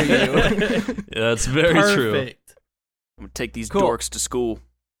torture you. yeah, that's very true. Perfect. I'm gonna take these Cool. dorks to school.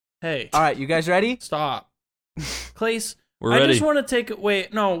 Hey. All right, you guys ready? Stop. Clace, We're I ready. just want to take.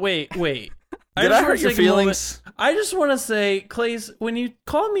 Wait. Did I just wanna hurt your take a moment. feelings? I just want to say, Clays, when you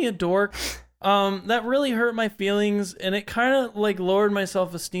called me a dork, that really hurt my feelings, and it kind of like lowered my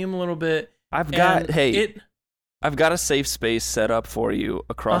self-esteem a little bit. I've got And I've got a safe space set up for you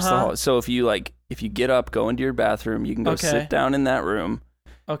across the hall. So if you get up, go into your bathroom, you can go Okay. sit down in that room.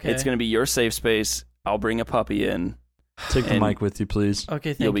 Okay. It's going to be your safe space. I'll bring a puppy in. Take the and mic with you, please.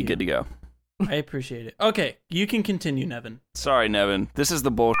 Okay, thank You'll be you. good to go. I appreciate it. Okay, you can continue, Nevin. Sorry, Nevin. This is the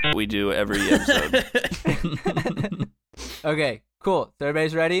bullshit we do every episode. Okay, cool. So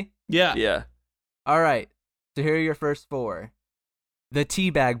everybody's ready? Yeah. Yeah. All right. So here are your first four: the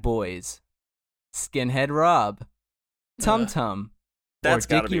Teabag Boys, Skinhead Rob, Tum Tum, That's or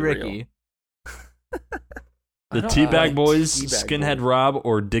gotta Dicky be real. Ricky. The don't Teabag like Boys, Teabag Skinhead Boys. Rob,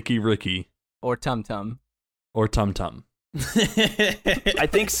 or Dickie Ricky, Or Tum Tum. or Tum Tum. I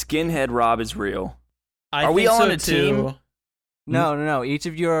think Skinhead Rob is real. I Are we think all so on a team? too. No. Each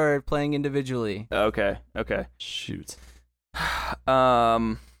of you are playing individually. Okay. Shoot.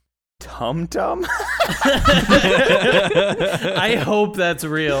 Tum Tum? I hope that's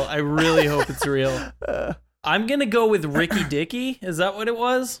real. I really hope it's real. I'm gonna go with Ricky Dicky. Is that what it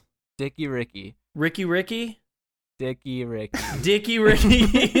was? Dicky Ricky. Ricky? Dicky Ricky. Dicky Ricky.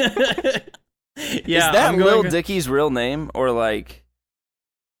 Yeah. Is that I'm going Lil with- Dicky's real name? Or like,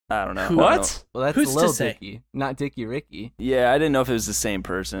 I don't know. Who- I don't know. What? Well, that's Who's to Lil say? Dicky, not Dicky Ricky. Yeah, I didn't know if it was the same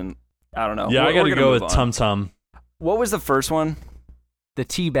person. I don't know. Yeah, I We're got to gonna go move with on. Tum Tum. What was the first one? The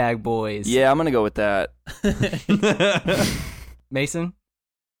Teabag Boys. Yeah, I'm going to go with that. Mason?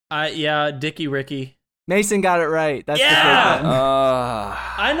 Yeah, Dicky Ricky. Mason got it right. That's Yeah! the fake one.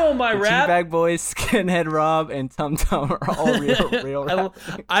 I know my The rap. Teabag Boys, Skinhead Rob, and Tum Tum are all real rap.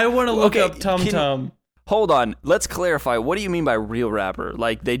 I want to look Okay, up Tum Tum. Hold on. Let's clarify. What do you mean by real rapper?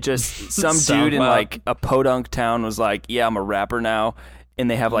 Like they just some dude in SoundCloud. like a podunk town was like, "Yeah, I'm a rapper now." And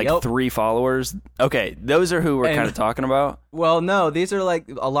they have like Yep. 3 followers. Okay, those are who we're And- kind of talking about. Well, no, these are like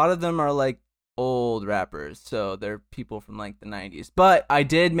a lot of them are like old rappers, so they're people from like the 90s. But I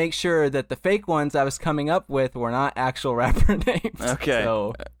did make sure that the fake ones I was coming up with were not actual rapper names. Okay.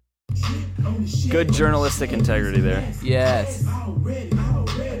 So, Good journalistic integrity there. yes.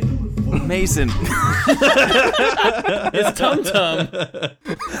 Mason. It's Tum Tum.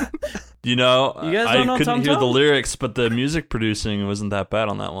 You know, You guys I don't know couldn't Tum hear the Tum? lyrics, but the music producing wasn't that bad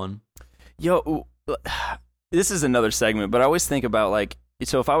on that one. Yo, this is another segment, but I always think about like,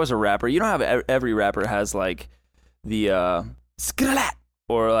 so if I was a rapper, you know how every rapper has like the skralat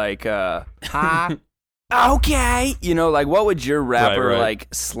or like Ha. okay, you know, like what would your rapper Right. like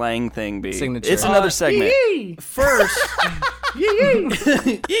slang thing be? Signature. It's another segment. First.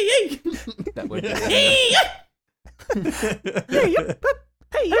 That would be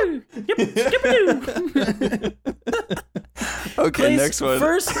Okay, Clace, next one.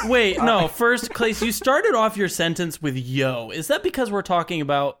 First, Clace, you started off your sentence with yo. Is that because we're talking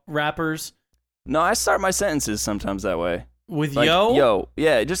about rappers No, I start my sentences sometimes that way. with Like, yo?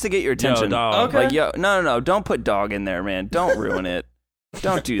 yeah, just to get your attention. dog. Okay. Like, yo, no, don't put dog in there, man. Don't ruin it.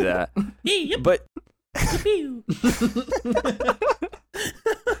 Don't do that. But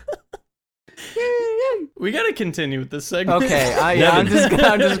We gotta continue with this segment. Okay, I'm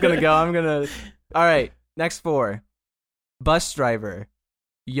just gonna go. All right, next 4: bus driver,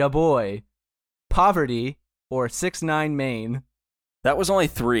 ya boy, poverty, or 6ix9ine Maine. that was only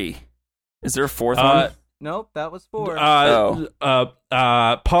 3. Is there a 4th one? Nope, that was 4.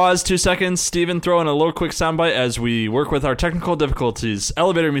 Pause 2 seconds. Steven, throw in a little quick soundbite as we work with our technical difficulties.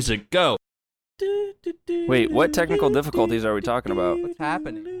 Elevator music, go. Wait, what technical difficulties are we talking about? What's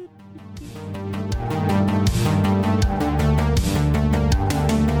happening?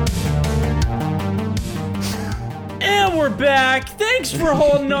 And we're back. Thanks for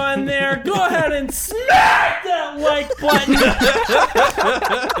holding on there. Go ahead and smack that like button.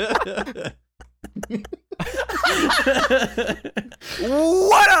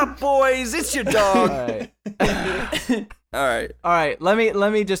 What up, boys? It's your All dog. right, All right. all right. Let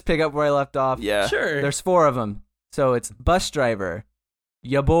me just pick up where I left off. Yeah. Sure. There's 4 of them. So it's bus driver,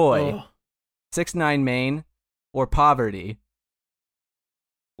 ya boy, Oh. 6ix9ine Maine, or poverty.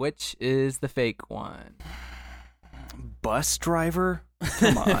 Which is the fake one? Bus driver?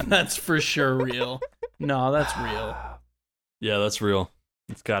 Come on. That's for sure real. No, that's real. Yeah, that's real.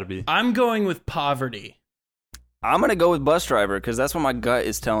 It's got to be. I'm going with poverty. I'm going to go with bus driver because that's what my gut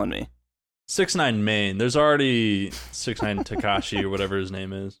is telling me. 6ix9ine Maine. There's already 6ix9ine Takashi or whatever his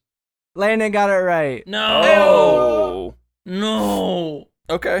name is. Landon got it right. No. Oh. No.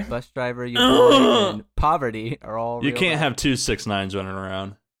 Okay. Bus driver, ya boy, and poverty are all You real can't rap. have 2 6ix9ines running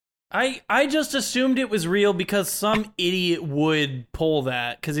around. I just assumed it was real because some idiot would pull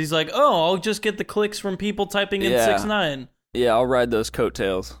that because he's like, oh, I'll just get the clicks from people typing in Yeah. 6ix9ine. Yeah, I'll ride those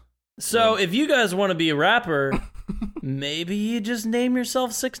coattails. So if you guys want to be a rapper, maybe you just name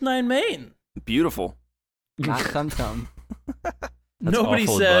yourself 6ix9ine Main. Beautiful. Not Tum Tum. Nobody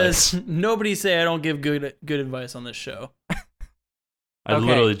awful says advice. nobody say I don't give good advice on this show. I Okay.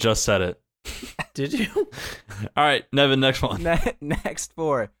 literally just said it. Did you? All right, Nevin, next one. Next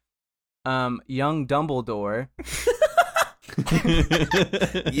 4. Young Dumbledore.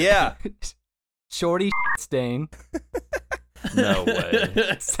 Yeah. Shorty Stain. No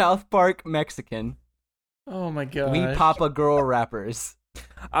way. South Park Mexican. Oh my god. We Papa Girl rappers.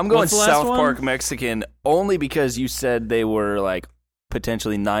 I'm going What's the last South one? Park Mexican only because you said they were like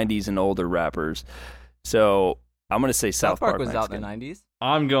potentially 90s and older rappers. So I'm going to say South Park was Mexican. out in the 90s.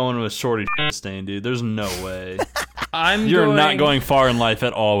 I'm going with Shorty Stain, dude. There's no way. I'm Not going far in life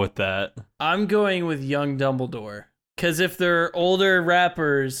at all with that. I'm going with Young Dumbledore. Because if they're older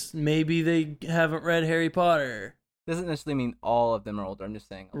rappers, maybe they haven't read Harry Potter. Doesn't necessarily mean all of them are older. I'm just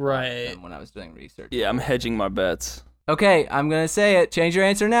saying a lot of Right. them when I was doing research. Yeah, I'm hedging my bets. Okay, I'm going to say it. Change your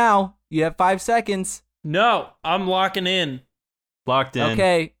answer now. You have 5 seconds. No, I'm locking in. Locked in.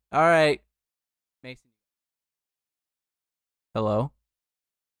 Okay, all right. Mason. Hello?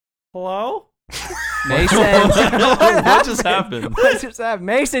 Hello? Mason. What just happened? What just happened?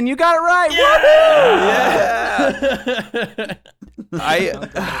 Mason, you got it right. Yeah.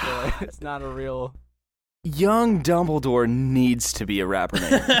 I It's not a real... Young Dumbledore needs to be a rapper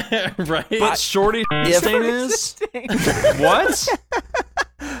name. Right? But Shorty Stain is? What?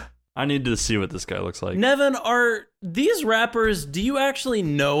 I need to see what this guy looks like. Nevin, are these rappers, do you actually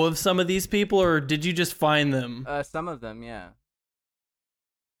know of some of these people or did you just find them? Some of them, yeah.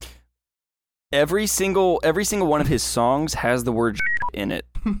 Every single one of his songs has the word in it.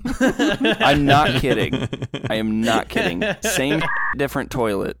 I'm not kidding. I am not kidding. Same different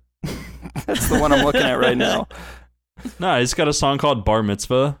toilet. That's the one I'm looking at right now. Nah, he's got a song called Bar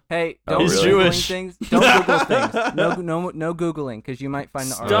Mitzvah. Hey, Oh, don't He's really? Googling Jewish. things. Don't Google things. No Googling, because you might find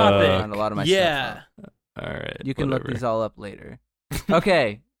the Stop article it. around a lot of my Yeah. stuff. All right. You can look whatever. these all up later.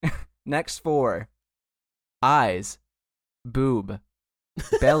 Okay, next 4. Eyes, boob,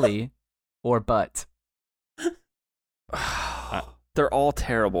 belly, or butt. They're all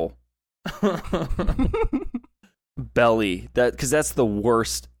terrible. Belly. Because that's the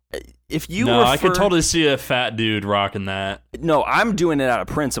worst. If you No, I could refer- totally see a fat dude rocking that. No, I'm doing it out of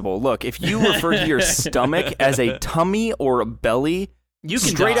principle. Look, if you refer to your stomach as a tummy or a belly, You can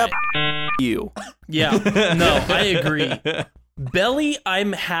straight die. up you. Yeah. No, I agree. Belly,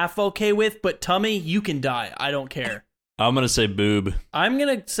 I'm half okay with, but tummy, you can die. I don't care. I'm gonna say boob. I'm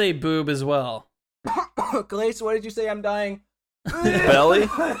going to say boob as well. Glace, what did you say? I'm dying. Belly?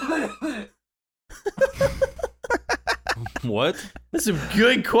 What? This is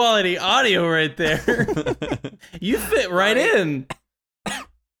good quality audio right there. You fit right in.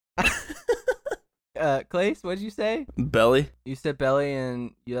 Glace, what did you say? Belly? You said belly,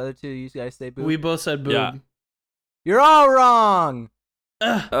 and the other two, you guys say boob. We both said boob. Yeah. You're all wrong.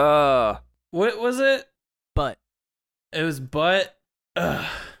 Ugh. What was it? But It was butt. Ugh. that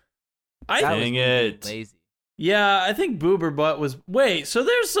I was Dang me being it. lazy. Yeah, I think boob or butt was. Wait, so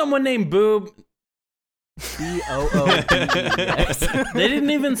there's someone named Boob. BOOBES. They didn't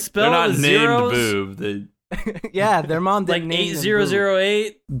even spell They're not the named zeros. boob. They Yeah, their mom Like didn't name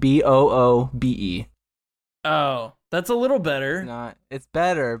 8008. BOOBE. Oh, that's a little better. Not. It's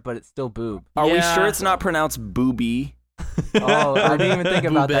better, but it's still boob. Are we Yeah. sure it's not pronounced booby? Oh, I didn't even think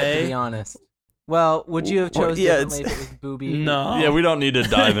about that, to Boobay. be honest. Well, would you have Well, chosen yeah, differently if it was booby? No. Yeah, we don't need to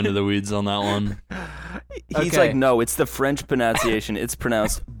dive into the weeds on that one. He's Okay. like, no, it's the French pronunciation. It's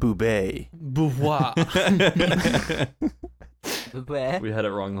pronounced boubet. Bouvoir. Boobay. We had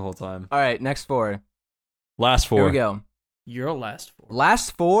it wrong the whole time. All right, next 4. Last 4. Here we go. You're a last four.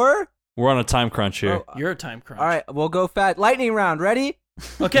 Last 4? We're on a time crunch here. Oh, You're a time crunch. all right, we'll go fast. Lightning round. Ready?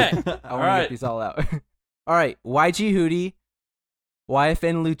 Okay. I want to right. get these all out. All right, YG Hootie,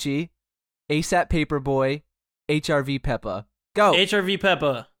 YFN Lucci, ASAP Paperboy, HRV Peppa. Go. HRV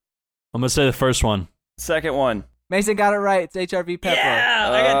Peppa. I'm gonna say the first one. Second one. Mason got it right. It's HRV Peppa. Yeah,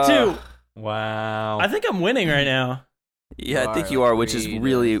 I got two. Wow. I think I'm winning right now. Yeah, I You think are you are, which is reading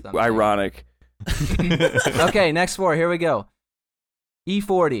really something. ironic. Okay, next 4. Here we go.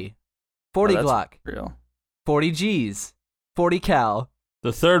 E40, 40 Oh, that's Glock, real. 40 G's, 40 Cal.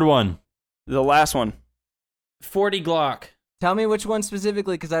 The third one. The last one. 40 Glock. Tell me which one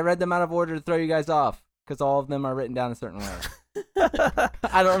specifically, because I read them out of order to throw you guys off, because all of them are written down a certain way.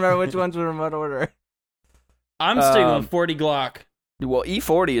 I don't remember which ones were in what order. I'm sticking Um, with 40 Glock. Well,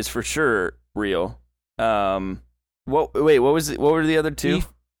 E40 is for sure real. What were the other two?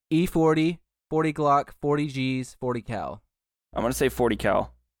 E40, 40 Glock, 40 G's, 40 cal. I'm gonna say 40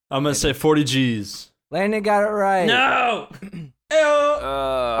 cal. I'm gonna say 40 G's. Landon got it right. No.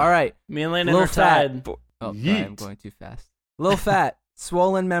 All right. Me and Landon Lil are tied. Oh, sorry, Yeet. I'm going too fast. Lil Fat,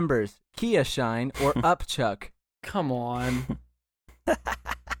 swollen members, Kia Shine, or Upchuck. Come on.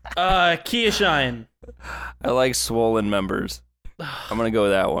 Kia Shine. I like swollen members. I'm gonna go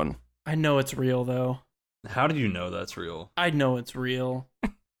with that one. I know it's real though. How do you know that's real? I know it's real.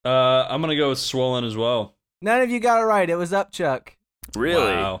 I'm gonna go with swollen as well. None of you got it right. It was Upchuck.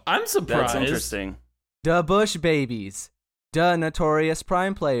 Really? Wow. I'm surprised. That's interesting. Da Bush Babies, Da Notorious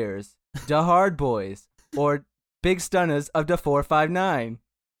Prime Players, Da Hard Boys, or Big Stunners of Da 459.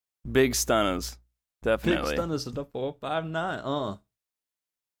 Big stunners. Definitely. Big stunners at the 459.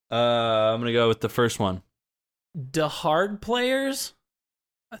 I'm gonna go with the first one. The hard players?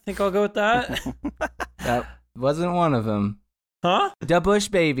 I think I'll go with that. That wasn't one of them. Huh? Da Bush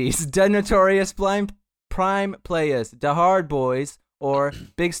Babies, Da Notorious Prime Players, Da Hard Boys, or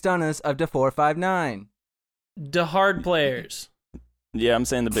Big Stunners of Da 459. The hard players. Yeah, I'm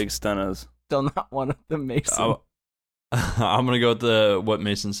saying the big stunners. Still not one of them, Mason. I'm gonna go with what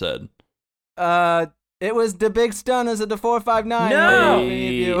Mason said. It was the Big Stunners of the 459.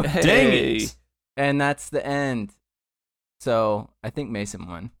 No! Hey. Dang it! And that's the end. So I think Mason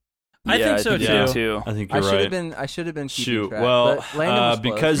won. I think so too. I think I you're should right. have been. I should have been keeping Shoot. track. Well, but Landon was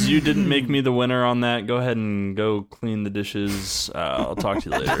close. because you didn't make me the winner on that, go ahead and go clean the dishes. I'll talk to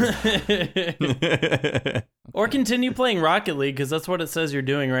you later. Or continue playing Rocket League because that's what it says you're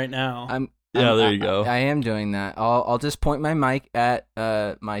doing right now. There you go. I am doing that. I'll just point my mic at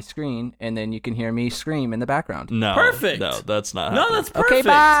my screen, and then you can hear me scream in the background. No, Perfect. No, that's not. No, happening. that's perfect. Okay,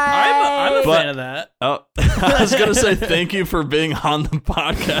 bye. I'm a But- fan of that. Oh, I was gonna say thank you for being on the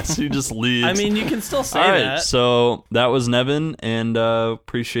podcast. You just leaves. I mean, you can still say all right. that. So that was Nevin, and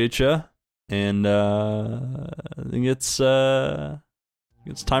appreciate you. And I think it's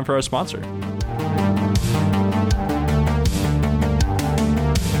time for our sponsor.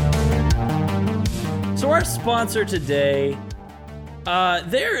 So our sponsor today,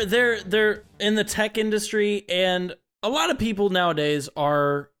 they're in the tech industry, and a lot of people nowadays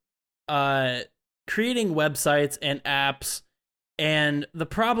are creating websites and apps, and the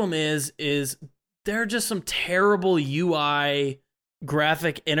problem is there are just some terrible UI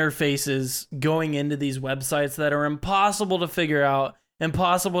graphic interfaces going into these websites that are impossible to figure out,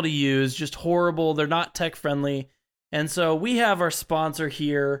 impossible to use, just horrible. They're not tech friendly. And so we have our sponsor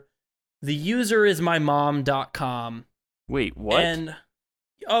here. The user is mymom.com. Wait, what? And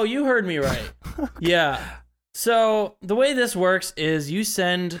you heard me right. Yeah. So the way this works is you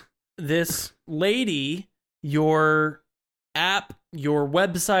send this lady your app, your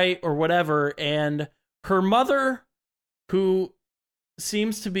website, or whatever, and her mother, who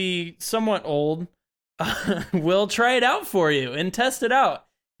seems to be somewhat old, will try it out for you and test it out.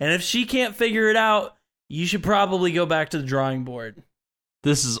 And if she can't figure it out, you should probably go back to the drawing board.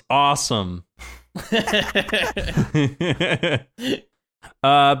 This is awesome.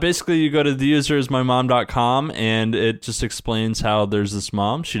 Basically, you go to theuserismymom.com, and it just explains how there's this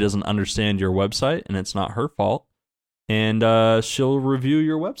mom. She doesn't understand your website, and it's not her fault. And she'll review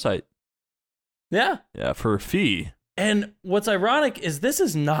your website. Yeah. Yeah, for a fee. And what's ironic is this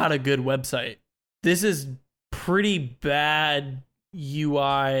is not a good website. This is pretty bad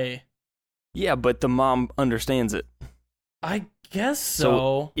UI. Yeah, but the mom understands it. I guess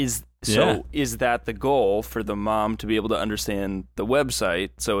so. Is that the goal for the mom to be able to understand the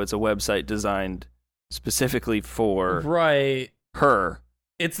website? So it's a website designed specifically for Right. her.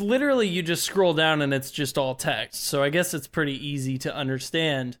 It's literally you just scroll down and it's just all text. So I guess it's pretty easy to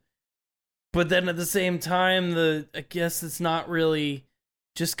understand. But then at the same time, I guess it's not really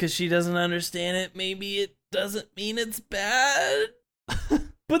just because she doesn't understand it. Maybe it doesn't mean it's bad.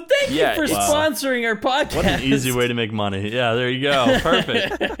 But thank you for sponsoring our podcast. What an easy way to make money. Yeah, there you go.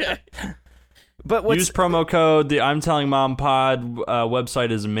 Perfect. But Use promo code. The I'm Telling Mom Pod website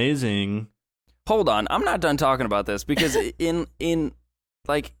is amazing. Hold on, I'm not done talking about this because in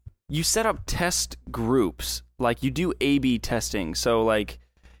like you set up test groups, like you do A/B testing. So like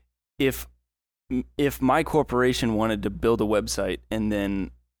if my corporation wanted to build a website and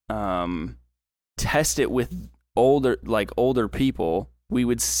then test it with older people, we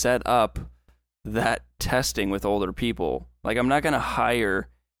would set up that testing with older people. Like, I'm not going to hire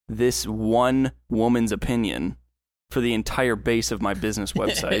this one woman's opinion for the entire base of my business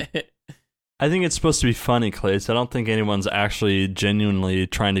website. I think it's supposed to be funny, Clace. I don't think anyone's actually genuinely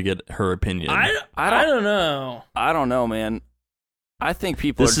trying to get her opinion. I don't know. I don't know, man. I think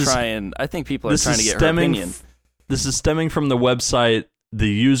people This are is- trying. I think people are This trying to is get her stemming. opinion. This is stemming from the website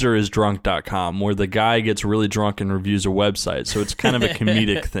theuserisdrunk.com, where the guy gets really drunk and reviews a website. So it's kind of a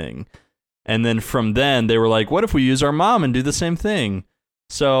comedic thing. And then from then, they were like, what if we use our mom and do the same thing?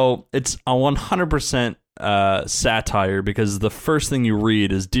 So it's a 100% satire, because the first thing you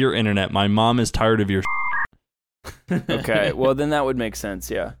read is, Dear Internet, my mom is tired of your Okay, well then that would make sense.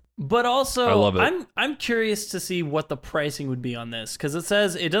 Yeah. But also, I love it. I'm curious to see what the pricing would be on this, because it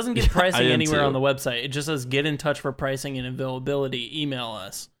says it doesn't get pricing am anywhere too. on the website. It just says get in touch for pricing and availability. Email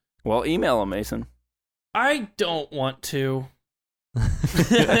us. Well, email him, Mason. I don't want to.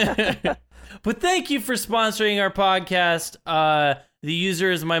 But thank you for sponsoring our podcast. The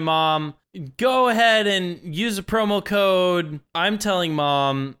user is my mom. Go ahead and use a promo code. I'm telling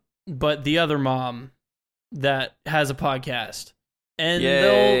mom, but the other mom that has a podcast. And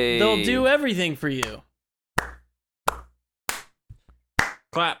Yay. they'll do everything for you.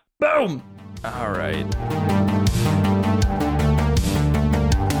 clap. Boom. All right.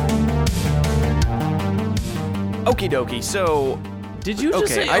 Okie dokie. So, Did you just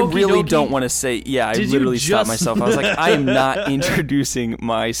okay, say I okie really dokie? don't want to say. Yeah, I Did you literally stopped just- myself. I was like, I am not introducing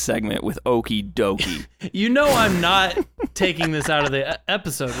my segment with okie dokie. You know I'm not taking this out of the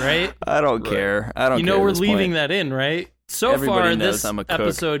episode, right? I don't care. I don't. You know care at we're this leaving point. that in, right? So Everybody far in knows this I'm a cook.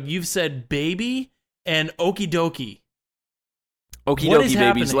 episode, you've said baby and okie dokie. Okie What dokie, is babies.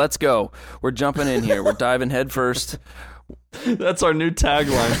 happening? Let's go. We're jumping in here. We're diving head first. That's our new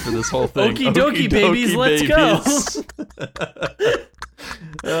tagline for this whole thing. Okie dokie, babies, let's go.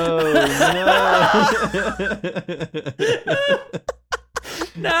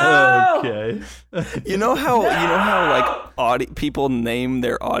 No. Okay. You know how like people name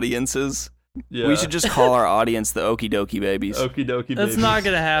their audiences. Yeah. We should just call our audience the Okie dokie babies. Okie dokie. That's babies. not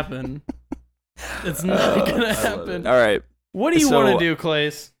gonna happen. It's not gonna happen. All right. What do you So- want to do,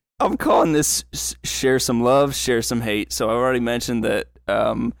 Clace? I'm calling this share some love, share some hate. So I've already mentioned that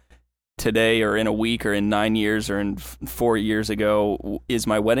today or in a week or in 9 years or in 4 years ago is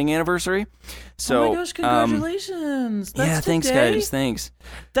my wedding anniversary. So, oh my gosh, congratulations. That's yeah, the thanks, day? guys. Thanks.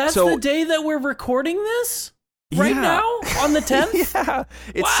 That's So- the day that we're recording this? Right Yeah. now? On the 10th? Yeah.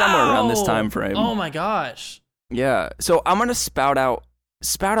 It's somewhere around this Wow. time frame. Oh my gosh. Yeah. So I'm going to spout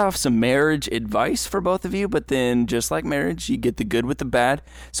off some marriage advice for both of you, but then just like marriage, you get the good with the bad.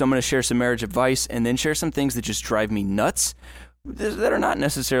 So I'm going to share some marriage advice and then share some things that just drive me nuts that are not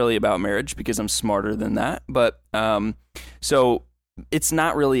necessarily about marriage because I'm smarter than that. But so it's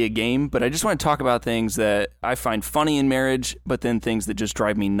not really a game, but I just want to talk about things that I find funny in marriage, but then things that just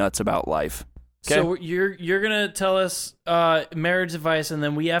drive me nuts about life. Okay. So you're gonna tell us marriage advice, and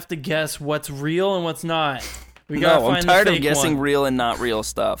then we have to guess what's real and what's not. We gotta No, I'm find tired the of fake guessing one. real and not real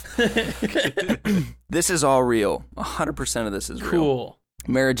stuff. This is all real. 100% of this is real. Cool.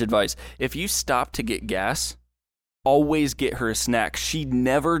 Marriage advice. If you stop to get gas, always get her a snack. She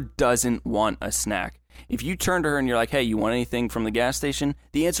never doesn't want a snack. If you turn to her and you're like, hey, you want anything from the gas station?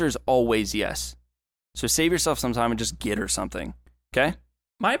 The answer is always yes. So save yourself some time and just get her something. Okay?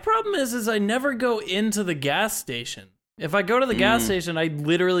 My problem is I never go into the gas station. If I go to the gas station, I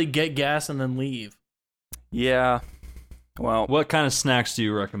literally get gas and then leave. Yeah. Well, What kind of snacks do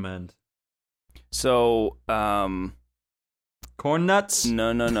you recommend? so, Corn nuts?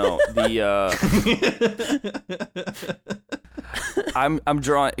 no. The, I'm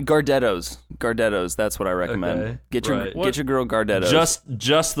drawing Gardettos. Gardettos, that's what I recommend. Okay, Get your right. get your girl Gardettos.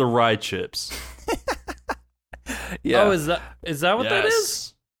 Just the rye chips. yeah. Oh, is that what that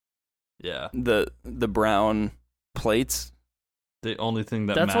is? Yeah. the brown plates. The only thing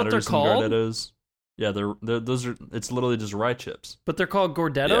that That's what matters they're called? in Gardettos. Yeah, those are. It's literally just rye chips. But they're called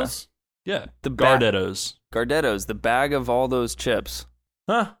Gordettos? Yeah, The Gardettos. Gardettos, the bag of all those chips.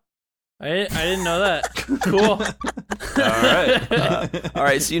 Huh. I didn't know that. Cool. All right. All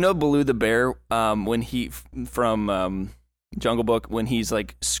right, so you know Baloo the bear when he from Jungle Book when he's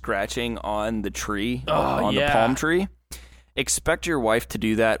like scratching on the tree on the yeah. palm tree. Expect your wife to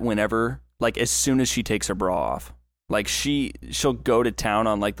do that whenever, like as soon as she takes her bra off. Like she'll go to town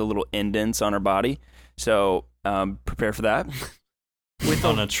on like the little indents on her body. So prepare for that.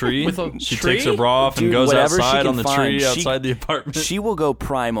 On a tree. with a she tree? takes her bra off and Dude, goes whatever she outside can on the find. tree She- outside the apartment. She will go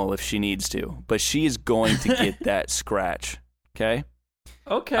primal if she needs to, but she is going to get that scratch. Okay.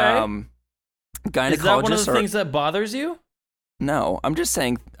 Okay. Gynecologist. Is that one of the things that bothers you? No, I'm just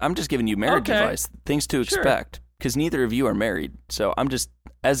saying. I'm just giving you marriage Okay. advice, things to Sure. expect, because neither of you are married. So I'm just,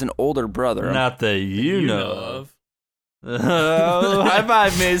 as an older brother. I'm- Not that you know of. of. Oh, high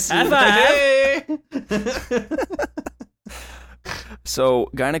five, Mason. High five. So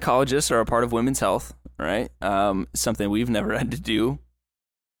gynecologists are a part of women's health. All right. Something we've never had to do.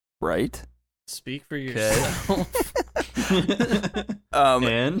 Right. Speak for yourself.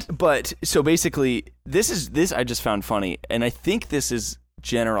 And But so basically, this I just found funny, and I think this is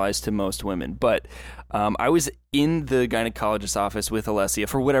generalized to most women. But I was in the gynecologist's office with Alessia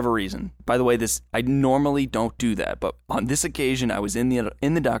for whatever reason. By the way, I normally don't do that, but on this occasion, I was in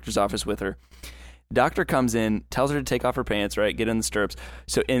the doctor's office with her. Doctor comes in, tells her to take off her pants, right, get in the stirrups.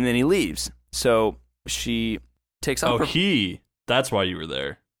 So and then he leaves. So she takes off. That's why you were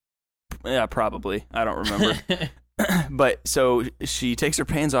there. Yeah, probably. I don't remember. But so she takes her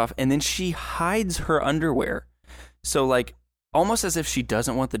pants off and then she hides her underwear. So like almost as if she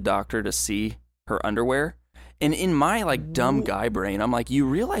doesn't want the doctor to see her underwear. And in my like dumb guy brain, I'm like, you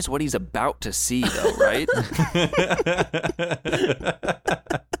realize what he's about to see though, right?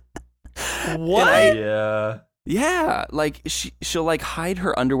 What? Yeah. Yeah, like she'll like hide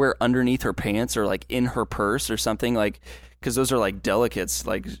her underwear underneath her pants or like in her purse or something, like because those are like delicates.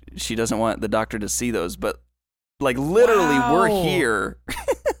 Like she doesn't want the doctor to see those, but like literally we're Wow. here.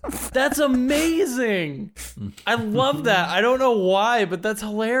 That's amazing. I love that. I don't know why, but that's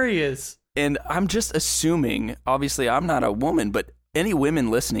hilarious. And I'm just assuming, obviously I'm not a woman, but any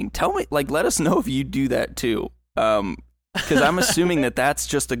women listening, tell me, like let us know if you do that too. Because I'm assuming that that's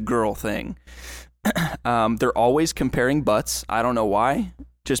just a girl thing. They're always comparing butts. I don't know why.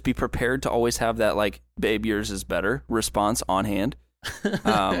 Just be prepared to always have that like, babe, yours is better response on hand.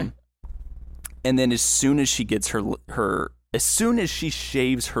 And then as soon as she gets as soon as she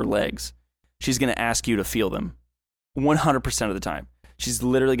shaves her legs, she's going to ask you to feel them 100% of the time. She's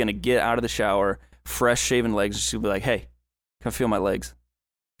literally going to get out of the shower, fresh shaven legs. And she'll be like, hey, come feel my legs.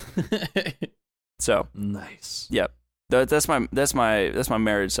 So Nice. yep. That's my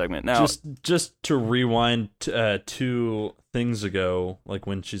marriage segment. Now, Just to rewind 2 things ago, like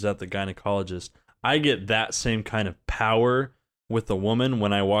when she's at the gynecologist, I get that same kind of power with a woman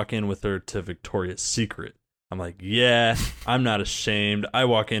when I walk in with her to Victoria's Secret. I'm like, yeah, I'm not ashamed. I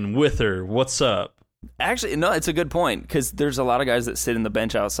walk in with her. What's up? actually, no, it's a good point because there's a lot of guys that sit in the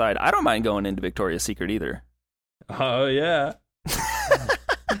bench outside. I don't mind going into Victoria's Secret either. Oh yeah.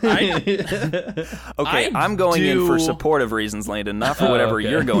 Okay, I'm going in for supportive reasons, Landon, not for whatever okay.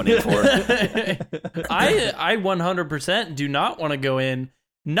 you're going in for. I 100% do not want to go in,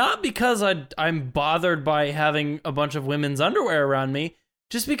 not because I'm bothered by having a bunch of women's underwear around me,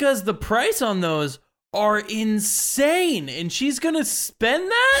 just because the price on those are insane, and she's gonna spend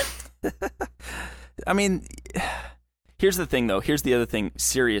that? I mean, here's the thing, though. Here's the other thing.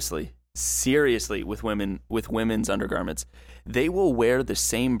 Seriously, with women's undergarments, they will wear the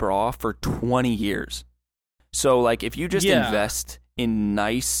same bra for 20 years. So, like, if you just invest in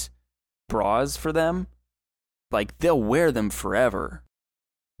nice bras for them, like, they'll wear them forever.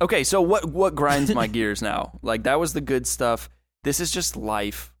 Okay, so what grinds my gears now? Like, that was the good stuff. This is just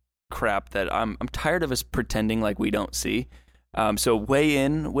life crap that I'm tired of us pretending like we don't see. So weigh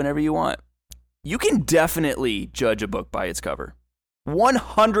in whenever you want. You can definitely judge a book by its cover.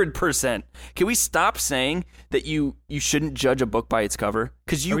 100%. Can we stop saying that you shouldn't judge a book by its cover?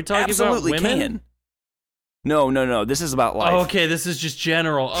 Because you Are we talking absolutely about women? can. No. This is about life. Oh, okay, this is just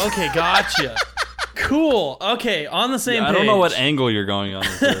general. Okay, gotcha. Cool. Okay, on the same page. I don't know what angle you're going on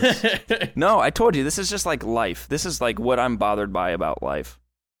with this. No, I told you, this is just like life. This is like what I'm bothered by about life.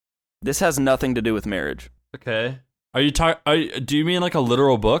 This has nothing to do with marriage. Okay. Do you mean like a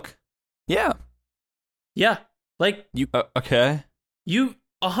literal book? Yeah. Yeah, like Okay. you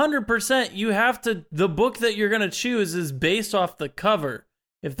 100%. You have to. The book that you're gonna choose is based off the cover.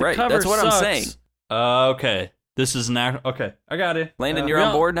 If the Right, cover that's what I'm sucks, saying. Okay. This is okay. I got it. Landon, you're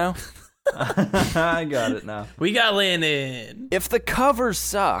on board now? I got it now. we got Landon. If the cover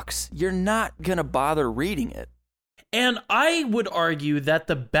sucks, you're not going to bother reading it. And I would argue that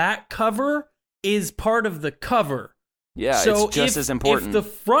the back cover is part of the cover. Yeah, So it's just if, as important. If the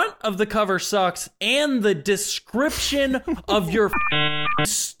front of the cover sucks and the description of your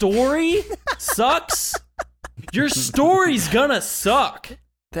story sucks, your story's gonna suck.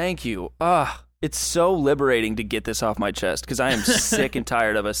 Thank you. It's so liberating to get this off my chest because I am sick and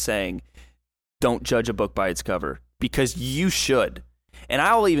tired of us saying, don't judge a book by its cover, because you should. And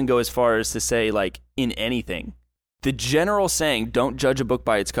I'll even go as far as to say, like, in anything, the general saying, don't judge a book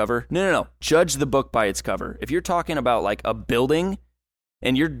by its cover. No. Judge the book by its cover. If you're talking about, like, a building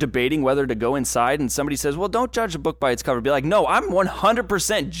and you're debating whether to go inside and somebody says, well, don't judge a book by its cover, be like, no, I'm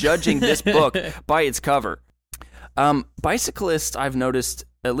 100% judging this book by its cover. Bicyclists, I've noticed,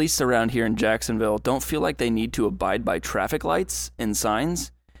 at least around here in Jacksonville, don't feel like they need to abide by traffic lights and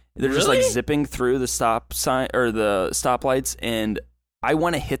signs. They're just like Really? zipping through the stop sign or the stoplights, and I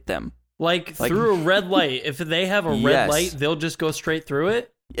want to hit them. Like through a red light. If they have a red Yes. light, they'll just go straight through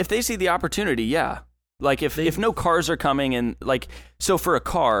it. If they see the opportunity, yeah. Like if no cars are coming and like, so for a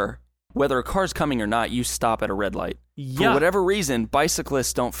car, whether a car's coming or not, you stop at a red light. Yeah. For whatever reason,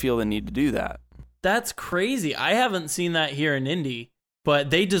 bicyclists don't feel the need to do that. That's crazy. I haven't seen that here in Indy, but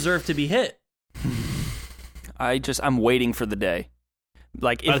they deserve to be hit. I'm waiting for the day.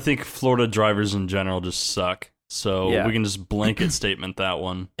 Like I if, think Florida drivers in general just suck. So Yeah. we can just blanket statement that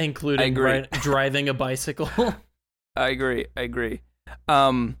one. I Including agree. driving a bicycle. I agree.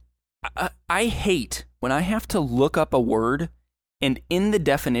 I hate when I have to look up a word and in the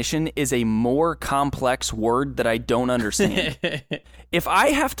definition is a more complex word that I don't understand. If I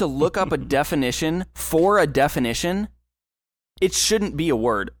have to look up a definition for a definition, it shouldn't be a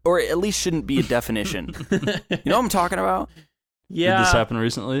word, or at least shouldn't be a definition. You know what I'm talking about? Yeah. Did this happen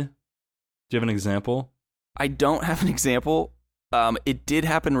recently? Do you have an example? I don't have an example. It did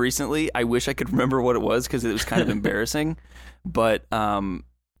happen recently. I wish I could remember what it was because it was kind of embarrassing, but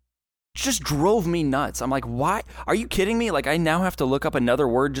just drove me nuts. I'm like, why? Are you kidding me? Like, I now have to look up another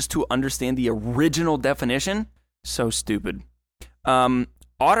word just to understand the original definition? So stupid.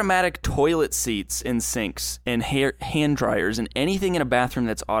 Automatic toilet seats and sinks and hand dryers and anything in a bathroom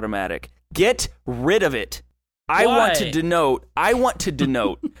that's automatic. Get rid of it. I want to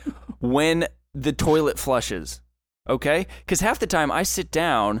denote when the toilet flushes, okay? Because half the time I sit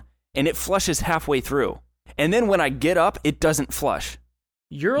down and it flushes halfway through. And then when I get up, it doesn't flush.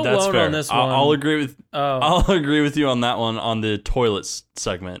 You're That's alone fair. on this one. I'll agree with. Oh. I'll agree with you on that one on the toilets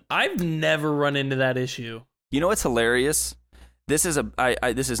segment. I've never run into that issue. You know what's hilarious? This is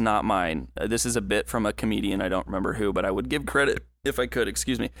this is not mine. This is a bit from a comedian. I don't remember who, but I would give credit if I could.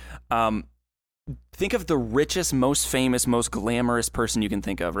 Excuse me. Think of the richest, most famous, most glamorous person you can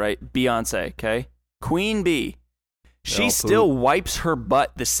think of, right? Beyonce, okay? Queen Bee. She still wipes her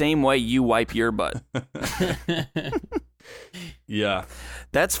butt the same way you wipe your butt. Yeah,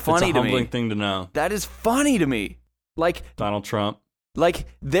 That's it's funny a to humbling me. thing to know. That is funny to me. Like Donald Trump,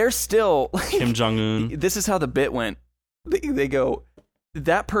 they're still Kim Jong Un. This is how the bit went. They go,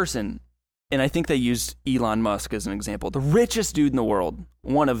 that person, and I think they used Elon Musk as an example, the richest dude in the world,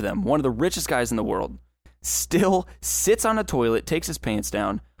 one of the richest guys in the world, still sits on a toilet, takes his pants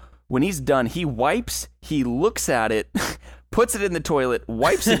down. When he's done, he wipes, he looks at it, puts it in the toilet,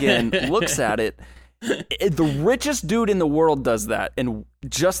 wipes again, looks at it. The richest dude in the world does that, and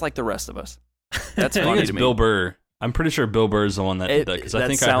just like the rest of us. That's I think funny it's to me. Bill Burr. I'm pretty sure Bill Burr is the one that did that because I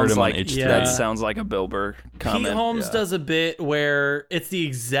think I heard him on H3. Yeah. That sounds like a Bill Burr comment. Pete Holmes Yeah. does a bit where it's the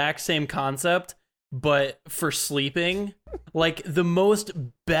exact same concept, but for sleeping. Like the most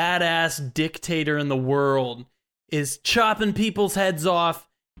badass dictator in the world is chopping people's heads off,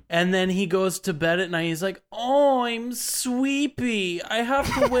 and then he goes to bed at night. He's like, "Oh, I'm sleepy. I have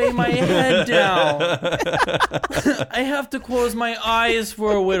to weigh my head down. I have to close my eyes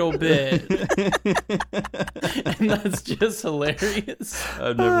for a little bit." And that's just hilarious.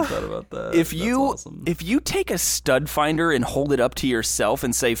 I've never thought about that. If That's you awesome. if you take a stud finder and hold it up to yourself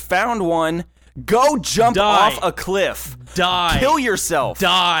and say, "Found one," go jump Die. off a cliff. Die. Kill yourself.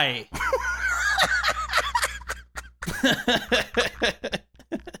 Die.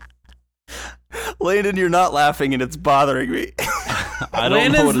 Landon, you're not laughing and it's bothering me. I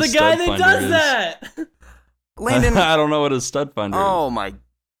don't know what Landon's a the guy stud that finder does is. that. Landon, I don't know what a stud finder is. oh my,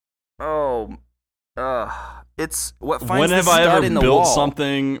 it's what finds When the have I stud ever in the built wall.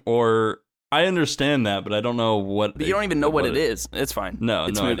 something or I understand that, but I don't know what. But you don't even know what it is. It's fine. No,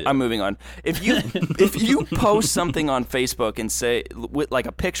 it's no idea. I'm moving on. If you post something on Facebook and say with like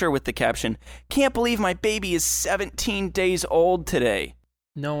a picture with the caption, "Can't believe my baby is 17 days old today."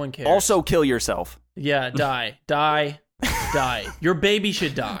 No one cares. Also, kill yourself. Yeah, die. Die. Die. Your baby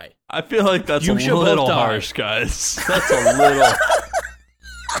should die. I feel like that's You a should both little die. harsh, guys. That's a little.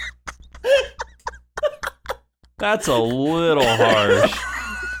 That's a little harsh.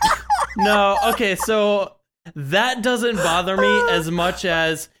 No, okay, so that doesn't bother me as much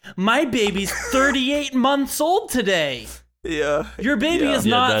as my baby's 38 months old today. Yeah. Your baby is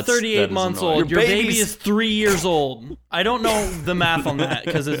Yeah, not that 38 is months annoying. old. Your Your baby baby's- is 3 years old. I don't know the math on that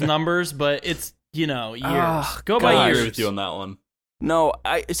because it's numbers, but it's, years. Oh, Go gosh. by I agree years. with you on that one. No,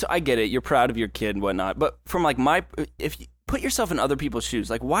 I get it. You're proud of your kid and whatnot, but from like if you put yourself in other people's shoes,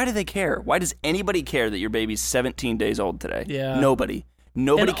 like why do they care? Why does anybody care that your baby's 17 days old today? Yeah. Nobody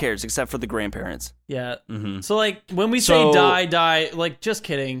And- cares except for the grandparents. Yeah. Mm-hmm. So, like, when we So- say die, like, just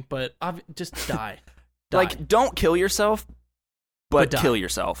kidding, but just die. Die. Like, don't kill yourself, but die. kill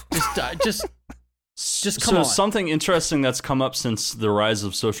yourself. Just die. Just come so on. something interesting that's come up since the rise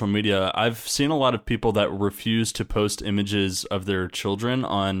of social media, I've seen a lot of people that refuse to post images of their children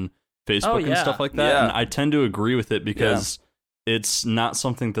on Facebook and stuff like that. Yeah. And I tend to agree with it because it's not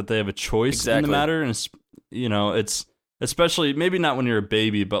something that they have a choice in the matter. And, it's especially maybe not when you're a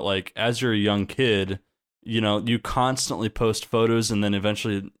baby, but like as you're a young kid, you constantly post photos and then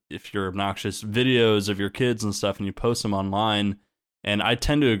eventually, if you're obnoxious, videos of your kids and stuff, and you post them online. And I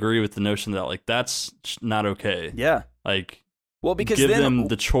tend to agree with the notion that like that's not okay. Yeah. Like, well, because give then, them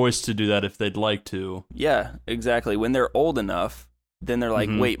the choice to do that if they'd like to. Yeah, exactly. When they're old enough, then they're like,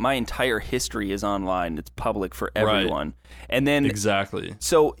 wait, my entire history is online. It's public for everyone. Right. And then exactly.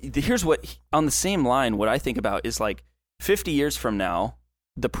 So here's what, on the same line, what I think about is like 50 years from now,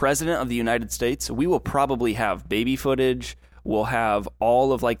 the president of the United States, we will probably have baby footage. We'll have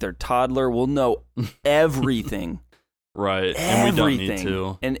all of like their toddler. We'll know everything. Right. And we don't need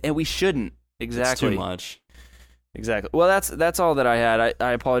to. And we shouldn't. Exactly. It's too much. Exactly. Well, that's all that I had.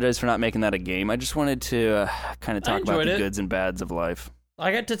 I apologize for not making that a game. I just wanted to kind of talk about the goods and bads of life.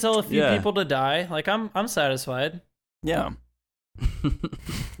 I got to tell a few people to die. Like I'm satisfied. Yeah.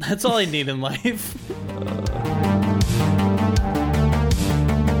 That's all I need in life.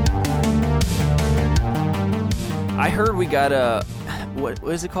 I heard we got what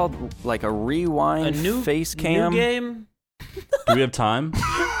is it called? Like a rewind face cam? New game? Do we have time?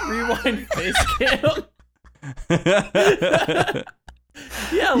 Rewind face cam?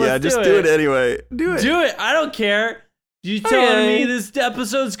 Let's just do it anyway. Do it. I don't care. You telling me this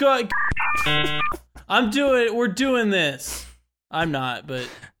episode's going? I'm doing it. We're doing this. I'm not, but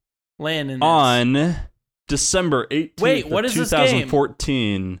Landon is. On December 18th, Wait, what is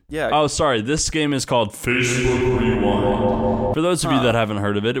 2014. This game? Yeah. Oh, sorry. This game is called Facebook Rewind. For those of you that haven't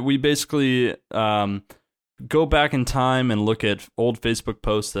heard of it, we basically go back in time and look at old Facebook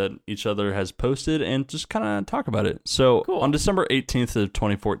posts that each other has posted and just kind of talk about it. So on December 18th of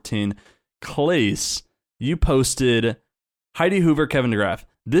 2014, Clace, you posted Heidi Hoover, Kevin DeGraff.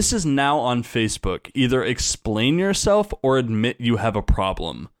 This is now on Facebook. Either explain yourself or admit you have a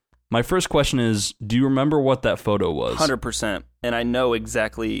problem. My first question is, do you remember what that photo was? 100%. And I know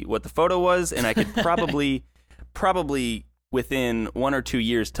exactly what the photo was, and I could probably within 1 or 2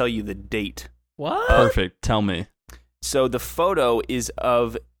 years tell you the date. What? Perfect. Tell me. So the photo is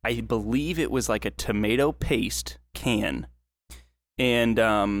of, I believe it was like a tomato paste can.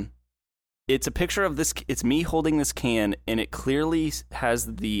 And it's a picture of this. It's me holding this can, and it clearly has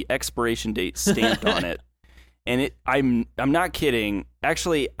the expiration date stamped on it. And I'm not kidding.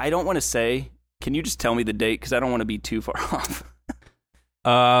 Actually, I don't want to say. Can you just tell me the date? Because I don't want to be too far off.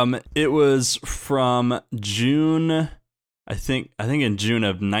 It was from June. I think in June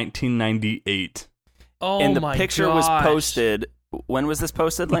of 1998. Oh, and the my picture was posted. When was this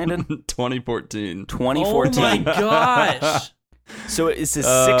posted, Landon? 2014. 2014. Oh my gosh. So it's a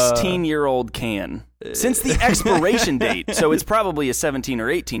 16-year-old can. Since the expiration date, so it's probably a 17 or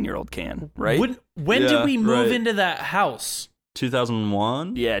 18-year-old can, right? When did we move into that house?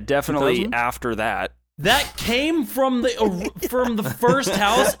 2001? Yeah, definitely 2000? After that. That came from the first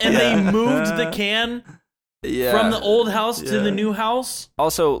house, and they moved the can from the old house to the new house?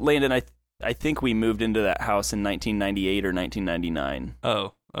 Also, Landon, I think we moved into that house in 1998 or 1999.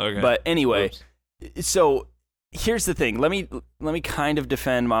 Oh, okay. But anyway, so here's the thing. Let me kind of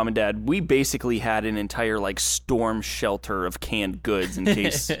defend Mom and Dad. We basically had an entire like storm shelter of canned goods in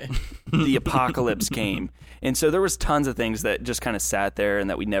case the apocalypse came. And so there was tons of things that just kind of sat there and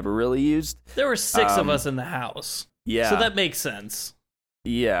that we never really used. There were 6 of us in the house. Yeah. So that makes sense.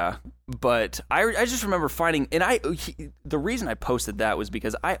 Yeah, but I just remember finding, and the reason I posted that was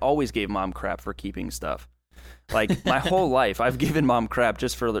because I always gave Mom crap for keeping stuff. Like my whole life, I've given Mom crap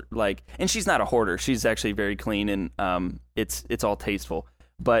just for like, and she's not a hoarder. She's actually very clean, and it's all tasteful.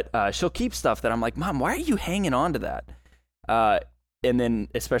 But she'll keep stuff that I'm like, Mom, why are you hanging on to that? And then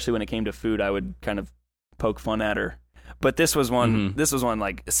especially when it came to food, I would kind of poke fun at her. But this was one. Mm-hmm. This was one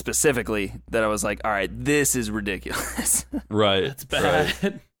like specifically that I was like, all right, this is ridiculous. Right, that's bad.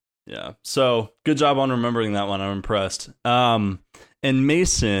 Right. Yeah. So good job on remembering that one. I'm impressed. And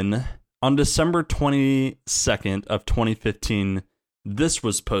Mason, on December 22nd of 2015, this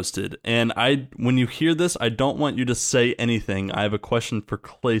was posted. And when you hear this, I don't want you to say anything. I have a question for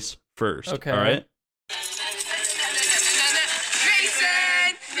Clace first. Okay. All right.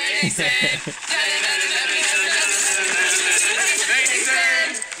 Mason.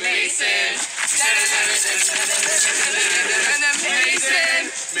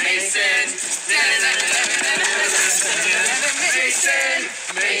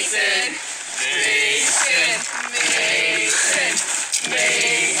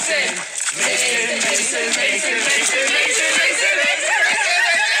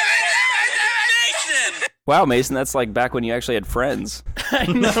 Wow, Mason, that's like back when you actually had friends. I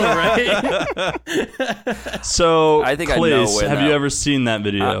know, right? So, I think I Clace, know when have that- you ever seen that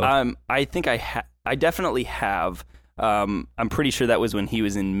video? I think I definitely have. I'm pretty sure that was when he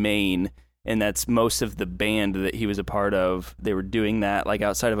was in Maine, and that's most of the band that he was a part of. They were doing that like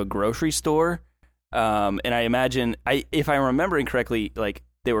outside of a grocery store, and I imagine, if I'm remembering correctly, like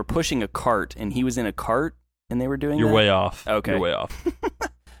they were pushing a cart, and he was in a cart, and they were doing. You're that? way off. Okay. You're way off.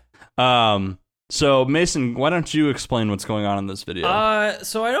 So Mason, why don't you explain what's going on in this video?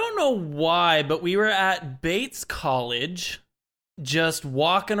 So I don't know why, but we were at Bates College, just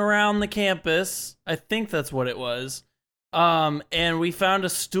walking around the campus. I think that's what it was. And we found a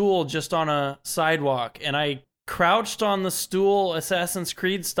stool just on a sidewalk, and I crouched on the stool, Assassin's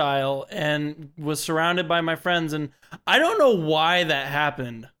Creed style, and was surrounded by my friends. And I don't know why that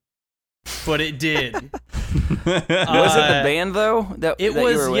happened, but it did. Was it the band though? That It that you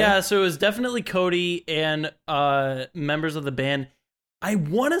was, were with? yeah, so it was definitely Cody and members of the band. I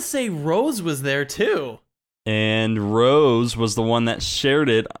want to say Rose was there too. And Rose was the one that shared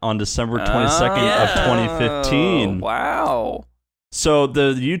it on December 22nd of 2015. Wow. So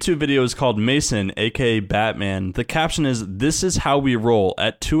the YouTube video is called Mason, aka Batman. The caption is, "This is how we roll.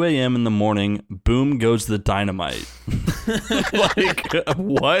 At 2 a.m. in the morning, boom goes the dynamite." Like,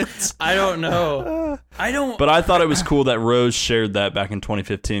 what? I don't know. I don't. But I thought it was cool that Rose shared that back in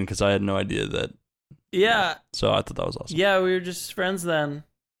 2015 because I had no idea that. Yeah. So I thought that was awesome. Yeah, we were just friends then.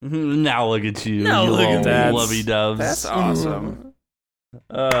 Now look at you. Now you look at little that. lovey doves. That's awesome.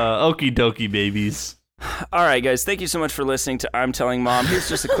 Okie dokie babies. All right, guys, thank you so much for listening to I'm Telling Mom. Here's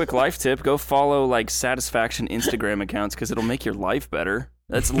just a quick life tip. Go follow, like, Satisfaction Instagram accounts because it'll make your life better.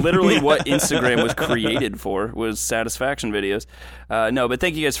 That's literally what Instagram was created for, was satisfaction videos. No, but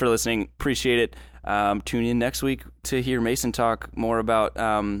thank you guys for listening. Appreciate it. Tune in next week to hear Mason talk more about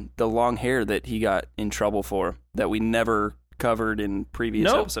the long hair that he got in trouble for that we never covered in previous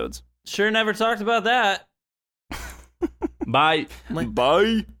Nope. episodes. Sure never talked about that. Bye.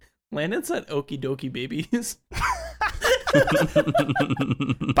 Bye. Landon said okie dokie babies.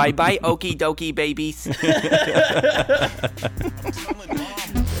 Bye-bye, okie dokie babies.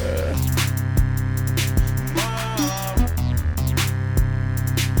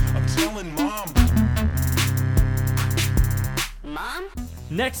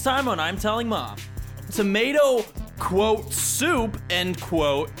 Next time on I'm Telling Mom, tomato, quote, soup, end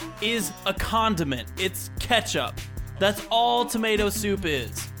quote, is a condiment. It's ketchup. That's all tomato soup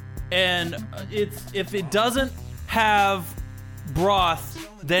is. And if it doesn't have broth,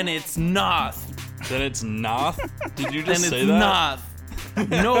 then it's noth. Then it's Noth? Did you Then just it's say that? noth.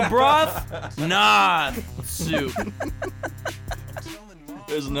 No broth, noth soup.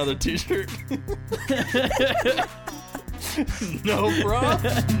 There's another t-shirt. No, bro.